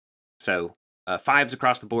 So 5s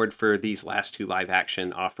across the board for these last two live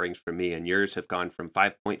action offerings from me, and yours have gone from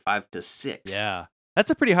 5.5 to 6. Yeah. That's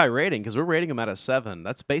a pretty high rating because we're rating them at a 7.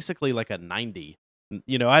 That's basically like a 90.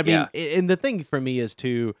 You know, I mean, Yeah, and the thing for me is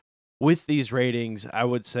too, with these ratings, I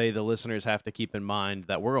would say the listeners have to keep in mind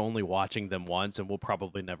that we're only watching them once and we'll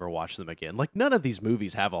probably never watch them again. Like, none of these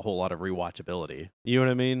movies have a whole lot of rewatchability. You know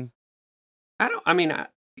what I mean? I mean,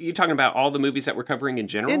 you talking about all the movies that we're covering in In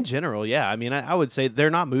general? general, yeah. I mean, I would say they're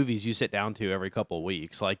not movies you sit down to every couple of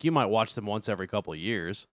weeks. Like, you might watch them once every couple of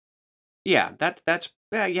years. Yeah, that's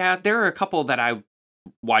yeah. There are a couple that I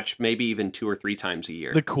watch maybe even 2 or 3 times a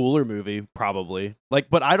year. The cooler movie, probably. Like,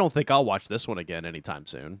 but I don't think I'll watch this one again anytime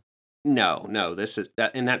soon. No, this is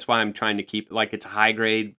that, and that's why I'm trying to keep like it's a high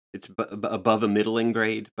grade. It's above a middling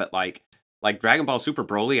grade, but like Dragon Ball Super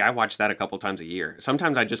Broly, I watch that a couple times a year.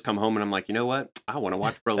 Sometimes I just come home and I'm like, you know what? I want to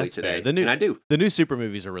watch Broly That's fair. today, and I do. The new super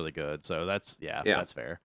movies are really good, so Yeah, that's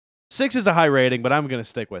fair. 6 is a high rating, but I'm gonna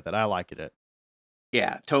stick with it. I like it.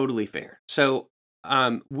 yeah, totally fair. So,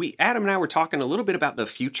 we Adam and I were talking a little bit about the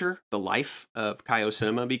future, the life of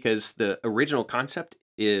Kaio-Cinema, because the original concept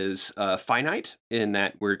is finite in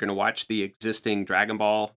that we're going to watch the existing Dragon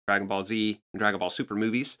Ball, Dragon Ball Z, and Dragon Ball Super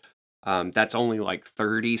movies. That's only like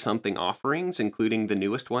 30 something offerings, including the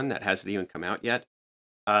newest one that hasn't even come out yet.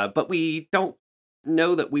 But we don't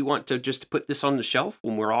know that we want to just put this on the shelf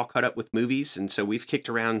when we're all caught up with movies. And so we've kicked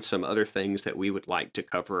around some other things that we would like to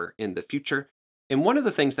cover in the future. And one of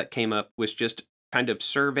the things that came up was just kind of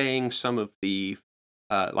surveying some of the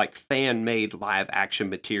like fan made live action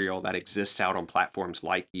material that exists out on platforms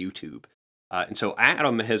like YouTube. And so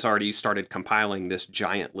Adam has already started compiling this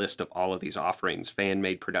giant list of all of these offerings, fan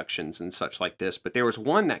made productions and such like this. But there was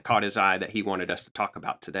one that caught his eye that he wanted us to talk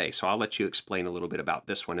about today. So I'll let you explain a little bit about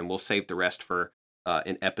this one, and we'll save the rest for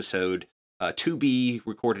an episode to be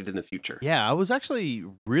recorded in the future. Yeah, I was actually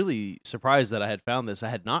really surprised that I had found this. I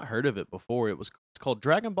had not heard of it before. It's called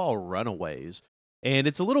Dragon Ball Runaways. And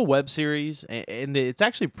it's a little web series and it's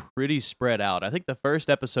actually pretty spread out. I think the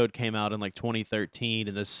first episode came out in like 2013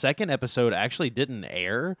 and the second episode actually didn't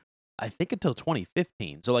air I think until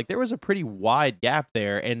 2015. So like there was a pretty wide gap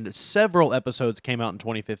there and several episodes came out in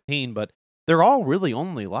 2015, but they're all really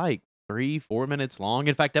only like 3-4 minutes long.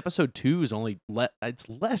 In fact, episode 2 is only it's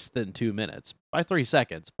less than 2 minutes by 3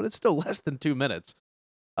 seconds, but it's still less than 2 minutes.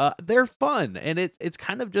 They're fun, and it's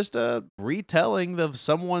kind of just a retelling of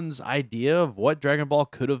someone's idea of what Dragon Ball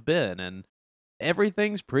could have been, and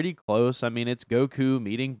everything's pretty close. I mean, it's Goku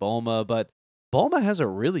meeting Bulma, but Bulma has a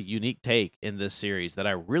really unique take in this series that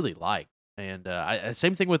I really like. And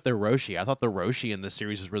same thing with the Roshi. I thought the Roshi in this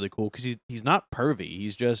series was really cool because he's not pervy.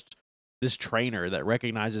 He's just this trainer that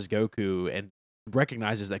recognizes Goku and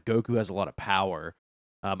recognizes that Goku has a lot of power.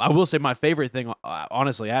 I will say my favorite thing,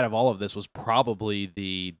 honestly, out of all of this was probably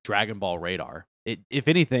the Dragon Ball radar. If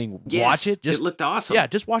anything, watch Yes, it. Just it looked awesome. yeah,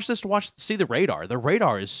 just watch this to see the radar. The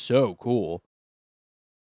radar is so cool.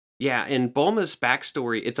 Yeah, and Bulma's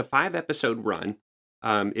backstory, it's a 5-episode run.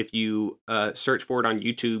 If you search for it on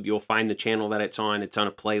YouTube, you'll find the channel that it's on. It's on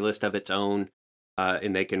a playlist of its own,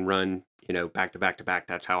 and they can run, back to back to back.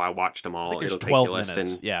 That's how I watched them I all. think there's It'll take you 12 less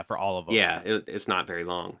minutes. than, Yeah, for all of them. yeah, it's not very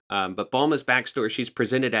long. But Bulma's backstory, she's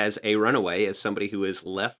presented as a runaway, as somebody who has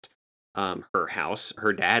left her house.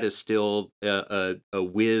 Her dad is still a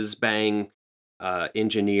whiz bang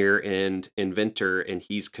engineer and inventor, and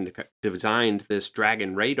he's designed this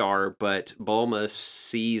dragon radar, but Bulma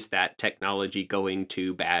sees that technology going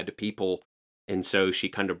to bad people, and so she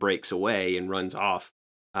kind of breaks away and runs off.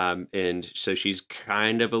 And so she's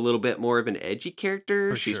kind of a little bit more of an edgy character.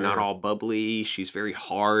 For She's not sure. all bubbly. She's very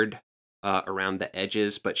hard around the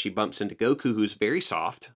edges, but she bumps into Goku, who's very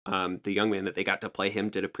soft. The young man that they got to play him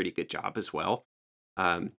did a pretty good job as well.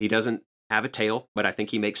 He doesn't have a tail, but I think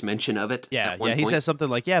he makes mention of it Yeah, at one he point. says something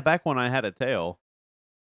like, "Yeah, back when I had a tail."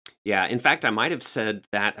 Yeah, in fact, I might have said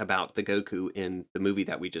that about the Goku in the movie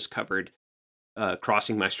that we just covered,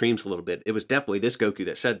 crossing my streams a little bit. It was definitely this Goku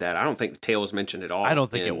that said that. I don't think the tail was mentioned at all. I don't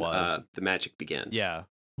think it in, was. The Magic Begins. Yeah.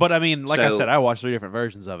 But I mean, like I So- said, I watched 3 different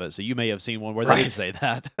versions of it, so you may have seen one where they Right. did say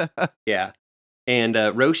that. Yeah. And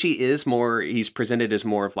Roshi is he's presented as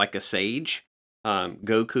more of like a sage.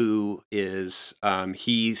 Goku is,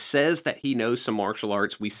 he says that he knows some martial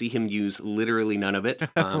arts. We see him use literally none of it.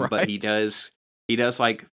 But he does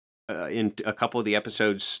like, in a couple of the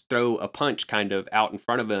episodes, throw a punch kind of out in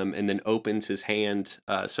front of him and then opens his hand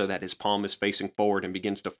so that his palm is facing forward and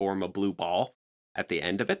begins to form a blue ball at the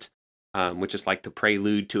end of it. Which is like the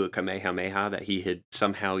prelude to a Kamehameha that he had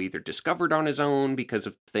somehow either discovered on his own because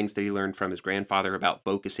of things that he learned from his grandfather about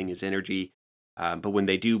focusing his energy. But when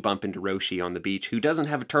they do bump into Roshi on the beach, who doesn't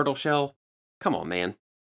have a turtle shell, come on, man.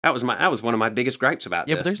 That was one of my biggest gripes about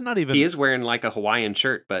Yeah, this. but there's not even He is wearing like a Hawaiian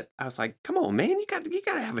shirt, but I was like, come on, man, you got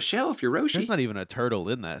to have a shell if you're Roshi. there's not even a turtle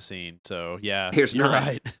in that scene. So yeah, There's you're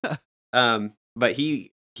not. right. But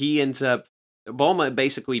he ends up, Bulma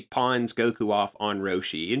basically pawns Goku off on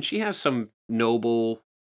Roshi, and she has some noble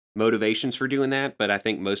motivations for doing that, but I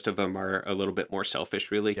think most of them are a little bit more selfish,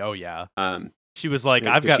 really. Oh yeah. Um, She was like,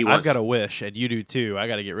 Yeah, I've 'cause she got wants- a wish, and you do too. I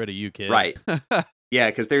got to get rid of you, kid. Right. Yeah,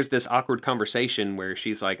 because there's this awkward conversation where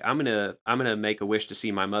she's like, I'm gonna make a wish to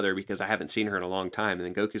see my mother because I haven't seen her in a long time. And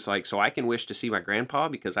then Goku's like, so I can wish to see my grandpa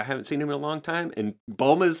because I haven't seen him in a long time. And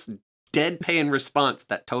Bulma's deadpan response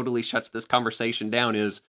that totally shuts this conversation down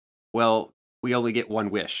is, well, we only get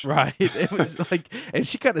one wish. Right. It was like, and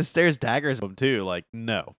she kind of stares daggers at him too. Like,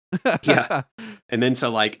 no. Yeah. And then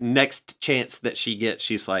so like next chance that she gets,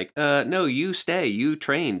 she's like, no, you stay, you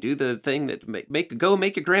train, do the thing that make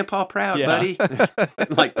your grandpa proud, Yeah. buddy.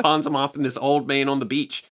 And, like pawns him off in this old man on the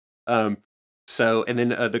beach. So, and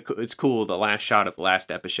then it's cool. The last shot of the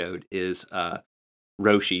last episode is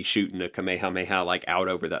Roshi shooting a Kamehameha like out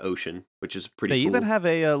over the ocean, which is pretty They cool. even have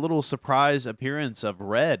a little surprise appearance of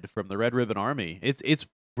Red from the Red Ribbon Army. It's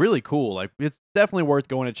really cool. Like, it's definitely worth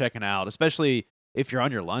going and checking out, especially if you're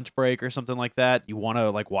on your lunch break or something like that. You want to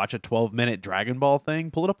like watch a 12-minute Dragon Ball thing,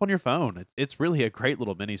 pull it up on your phone. It's really a great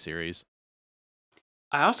little miniseries.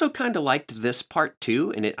 I also kind of liked this part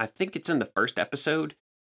too, and I think it's in the first episode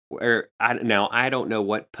where I don't know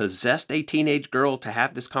what possessed a teenage girl to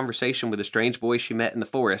have this conversation with a strange boy she met in the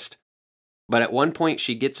forest, but at one point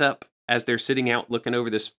she gets up as they're sitting out looking over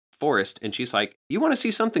this forest, and she's like, "You want to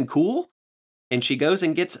see something cool?" And she goes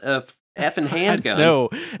and gets a effing handgun. No,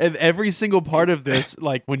 and every single part of this,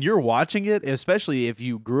 like when you're watching it, especially if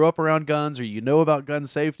you grew up around guns or you know about gun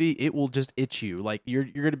safety, it will just itch you. Like you're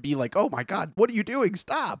gonna be like, "Oh my god, what are you doing?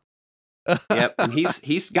 Stop!" Yep, and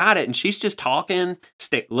he's got it, and she's just talking,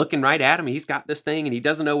 looking right at him. He's got this thing, and he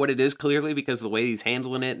doesn't know what it is clearly because of the way he's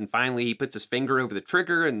handling it. And finally, he puts his finger over the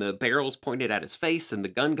trigger, and the barrel's pointed at his face, and the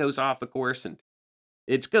gun goes off, of course. And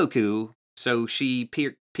it's Goku, so she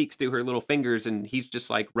peeks through her little fingers, and he's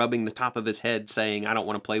just like rubbing the top of his head, saying, "I don't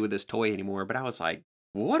want to play with this toy anymore." But I was like,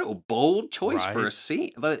 what a bold choice for a Right.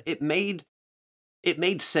 scene! But it made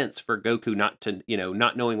sense for Goku not to,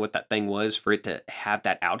 not knowing what that thing was, for it to have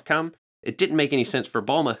that outcome. It didn't make any sense for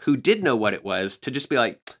Bulma, who did know what it was, to just be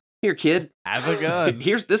like, "Here, kid, Have a gun."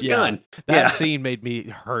 here's this Yeah. gun." That scene made me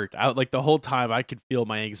hurt. Like the whole time, I could feel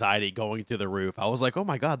my anxiety going through the roof. I was like, "Oh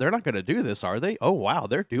my god, they're not going to do this, are they? Oh wow,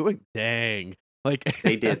 they're doing. Dang!" Like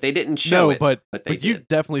They did. They didn't show no, it, but they you did.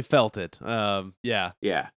 definitely felt it. Yeah,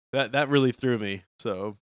 Yeah. that really threw me.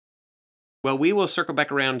 So Well, we will circle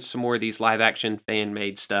back around to some more of these live action fan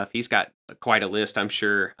made stuff. He's got quite a list, I'm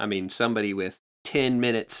sure. I mean, somebody with 10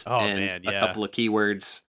 minutes Oh, and man, a yeah. couple of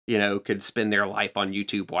keywords. could spend their life on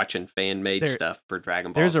YouTube watching fan-made There stuff for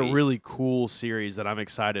Dragon Ball there's a Z. really cool series that I'm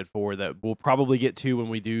excited for that we'll probably get to when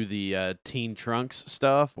we do the Teen Trunks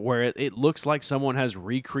stuff, where it looks like someone has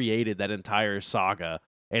recreated that entire saga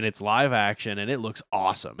and it's live action and it looks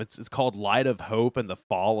awesome. It's called Light of Hope and the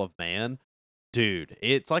Fall of Man. Dude,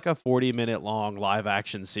 it's like a 40-minute long live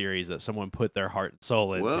action series that someone put their heart and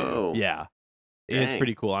soul into. Whoa, Yeah, it's dang.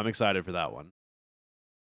 pretty cool. I'm excited for that one.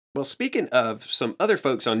 Well, speaking of some other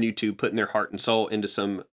folks on YouTube putting their heart and soul into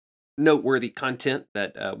some noteworthy content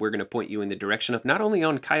that we're going to point you in the direction of, not only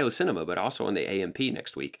on Kaio-Cinema, but also on the AMP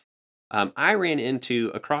next week. I ran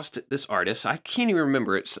into this artist. I can't even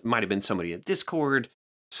remember. It might have been somebody in Discord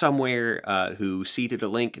somewhere who seeded a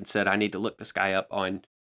link and said, I need to look this guy up on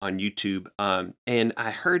YouTube. And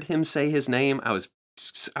I heard him say his name. I was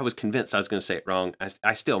convinced I was going to say it wrong.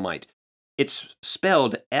 I still might. It's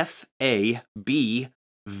spelled Fabvl.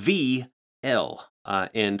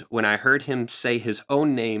 And when I heard him say his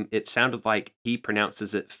own name, it sounded like he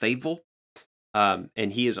pronounces it Favell.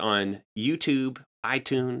 And he is on YouTube,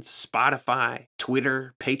 iTunes, Spotify,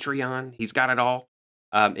 Twitter, Patreon. He's got it all.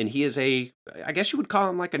 And he is I guess you would call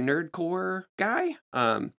him like a nerdcore guy.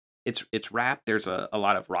 It's rap. There's a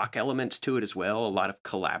lot of rock elements to it as well, a lot of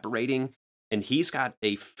collaborating. And he's got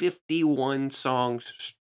a 51 song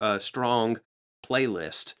strong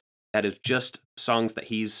playlist that is just songs that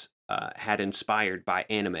he's had inspired by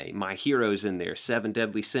anime. My Hero's in there, Seven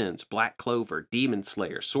Deadly Sins, Black Clover, Demon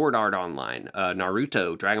Slayer, Sword Art Online,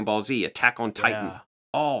 Naruto, Dragon Ball Z, Attack on Titan, Yeah.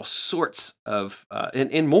 all sorts of,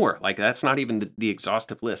 and more. Like, that's not even the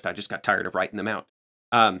exhaustive list. I just got tired of writing them out.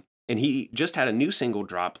 And he just had a new single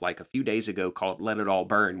drop like a few days ago called Let It All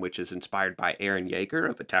Burn, which is inspired by Eren Yeager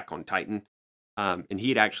of Attack on Titan. And he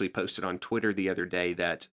had actually posted on Twitter the other day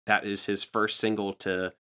that is his first single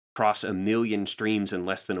to cross 1 million streams in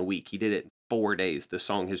less than a week. He did it in 4 days. The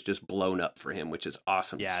song has just blown up for him, which is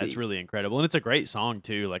awesome to Yeah, see. it's really incredible. And it's a great song,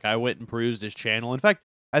 too. Like, I went and perused his channel. In fact,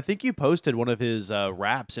 I think you posted one of his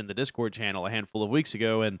raps in the Discord channel a handful of weeks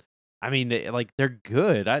ago. And I mean, like, they're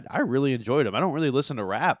good. I really enjoyed them. I don't really listen to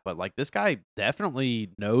rap, but like, this guy definitely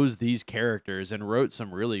knows these characters and wrote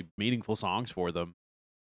some really meaningful songs for them.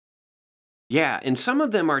 Yeah, and some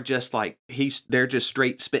of them are just like they're just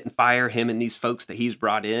straight spitting fire. Him and these folks that he's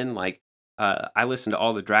brought in. Like, I listened to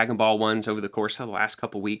all the Dragon Ball ones over the course of the last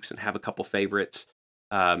couple weeks and have a couple favorites.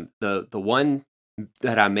 The one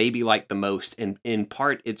that I maybe like the most, and in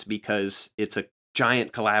part it's because it's a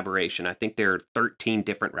giant collaboration. I think there are 13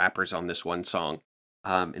 different rappers on this one song,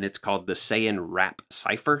 and it's called the Saiyan Rap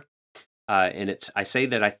Cipher. And I say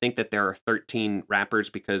that I think that there are 13 rappers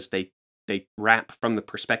because they rap from the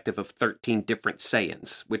perspective of 13 different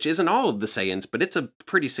Saiyans, which isn't all of the Saiyans, but it's a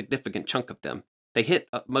pretty significant chunk of them. They hit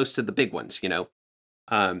most of the big ones,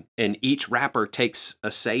 and each rapper takes a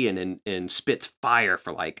Saiyan and spits fire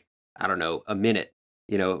for like, I don't know, a minute,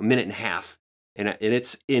 a minute and a half. And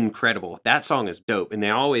it's incredible. That song is dope. And they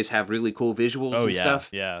always have really cool visuals and stuff.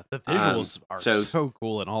 Yeah. The visuals are so so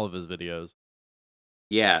cool in all of his videos.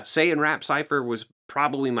 Yeah, Saiyan Rap Cypher was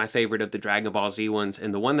probably my favorite of the Dragon Ball Z ones,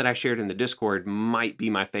 and the one that I shared in the Discord might be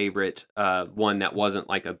my favorite one that wasn't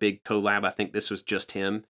like a big collab. I think this was just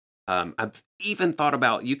him. I've even thought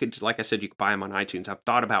about, like I said, you could buy them on iTunes. I've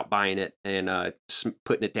thought about buying it and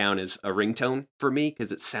putting it down as a ringtone for me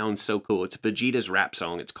because it sounds so cool. It's Vegeta's rap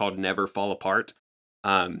song. It's called Never Fall Apart.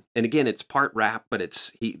 And again, it's part rap, but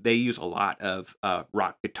they use a lot of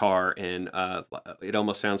rock guitar and it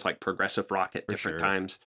almost sounds like progressive rock at different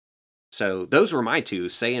times. So those were my two,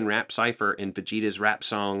 Saiyan Rap Cypher and Vegeta's rap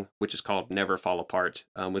song, which is called Never Fall Apart.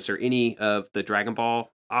 Was there any of the Dragon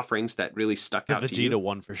Ball offerings that really stuck out to you? The Vegeta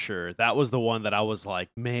one for sure. That was the one that I was like,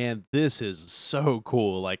 man, this is so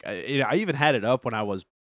cool. Like, I even had it up when I was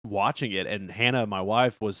watching it, and Hannah, my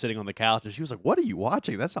wife, was sitting on the couch, and she was like, "What are you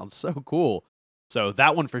watching? That sounds so cool." So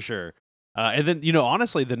that one for sure. And then,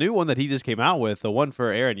 honestly, the new one that he just came out with, the one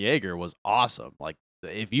for Eren Yeager, was awesome. Like,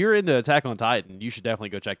 if you're into Attack on Titan, you should definitely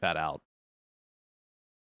go check that out.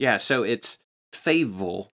 Yeah, so it's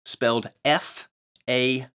Favell, spelled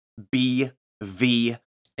Fabvl.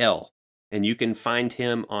 And you can find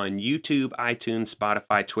him on YouTube, iTunes,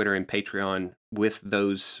 Spotify, Twitter, and Patreon with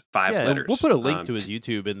those 5 letters. We'll put a link to his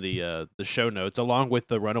YouTube in the show notes, along with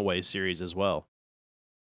the Runaway series as well.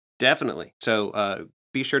 Definitely. So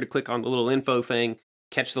be sure to click on the little info thing,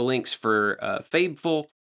 catch the links for Favell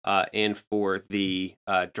and for the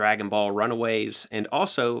Dragon Ball Runaways, and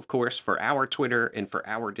also, of course, for our Twitter and for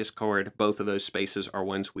our Discord. Both of those spaces are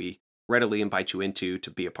ones we readily invite you into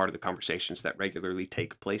to be a part of the conversations that regularly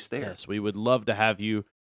take place there. Yes, we would love to have you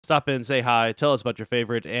Stop in, say hi, tell us about your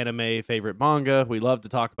favorite anime, favorite manga. We love to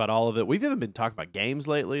talk about all of it. We've even been talking about games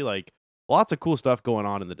lately, like lots of cool stuff going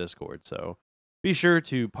on in the Discord. So be sure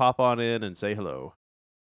to pop on in and say hello.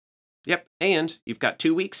 Yep, and you've got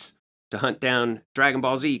 2 weeks to hunt down Dragon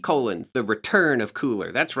Ball Z: The Return of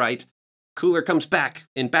Cooler. That's right. Cooler comes back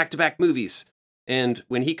in back-to-back movies. And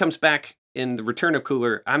when he comes back in The Return of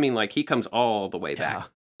Cooler, I mean, like, he comes all the way back.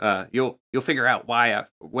 You'll figure out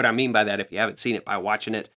what I mean by that if you haven't seen it by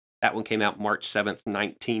watching it. That one came out March 7th,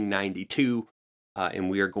 1992. And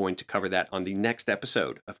we are going to cover that on the next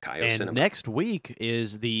episode of Kaio-Cinema. And next week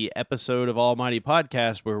is the episode of Almighty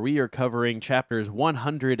Podcast where we are covering chapters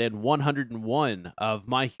 100 and 101 of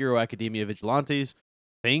My Hero Academia Vigilantes.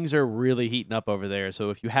 Things are really heating up over there,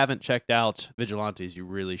 so if you haven't checked out Vigilantes, you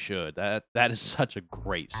really should. That is such a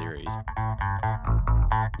great series.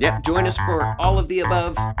 Yep, join us for all of the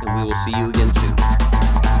above, and we will see you again soon.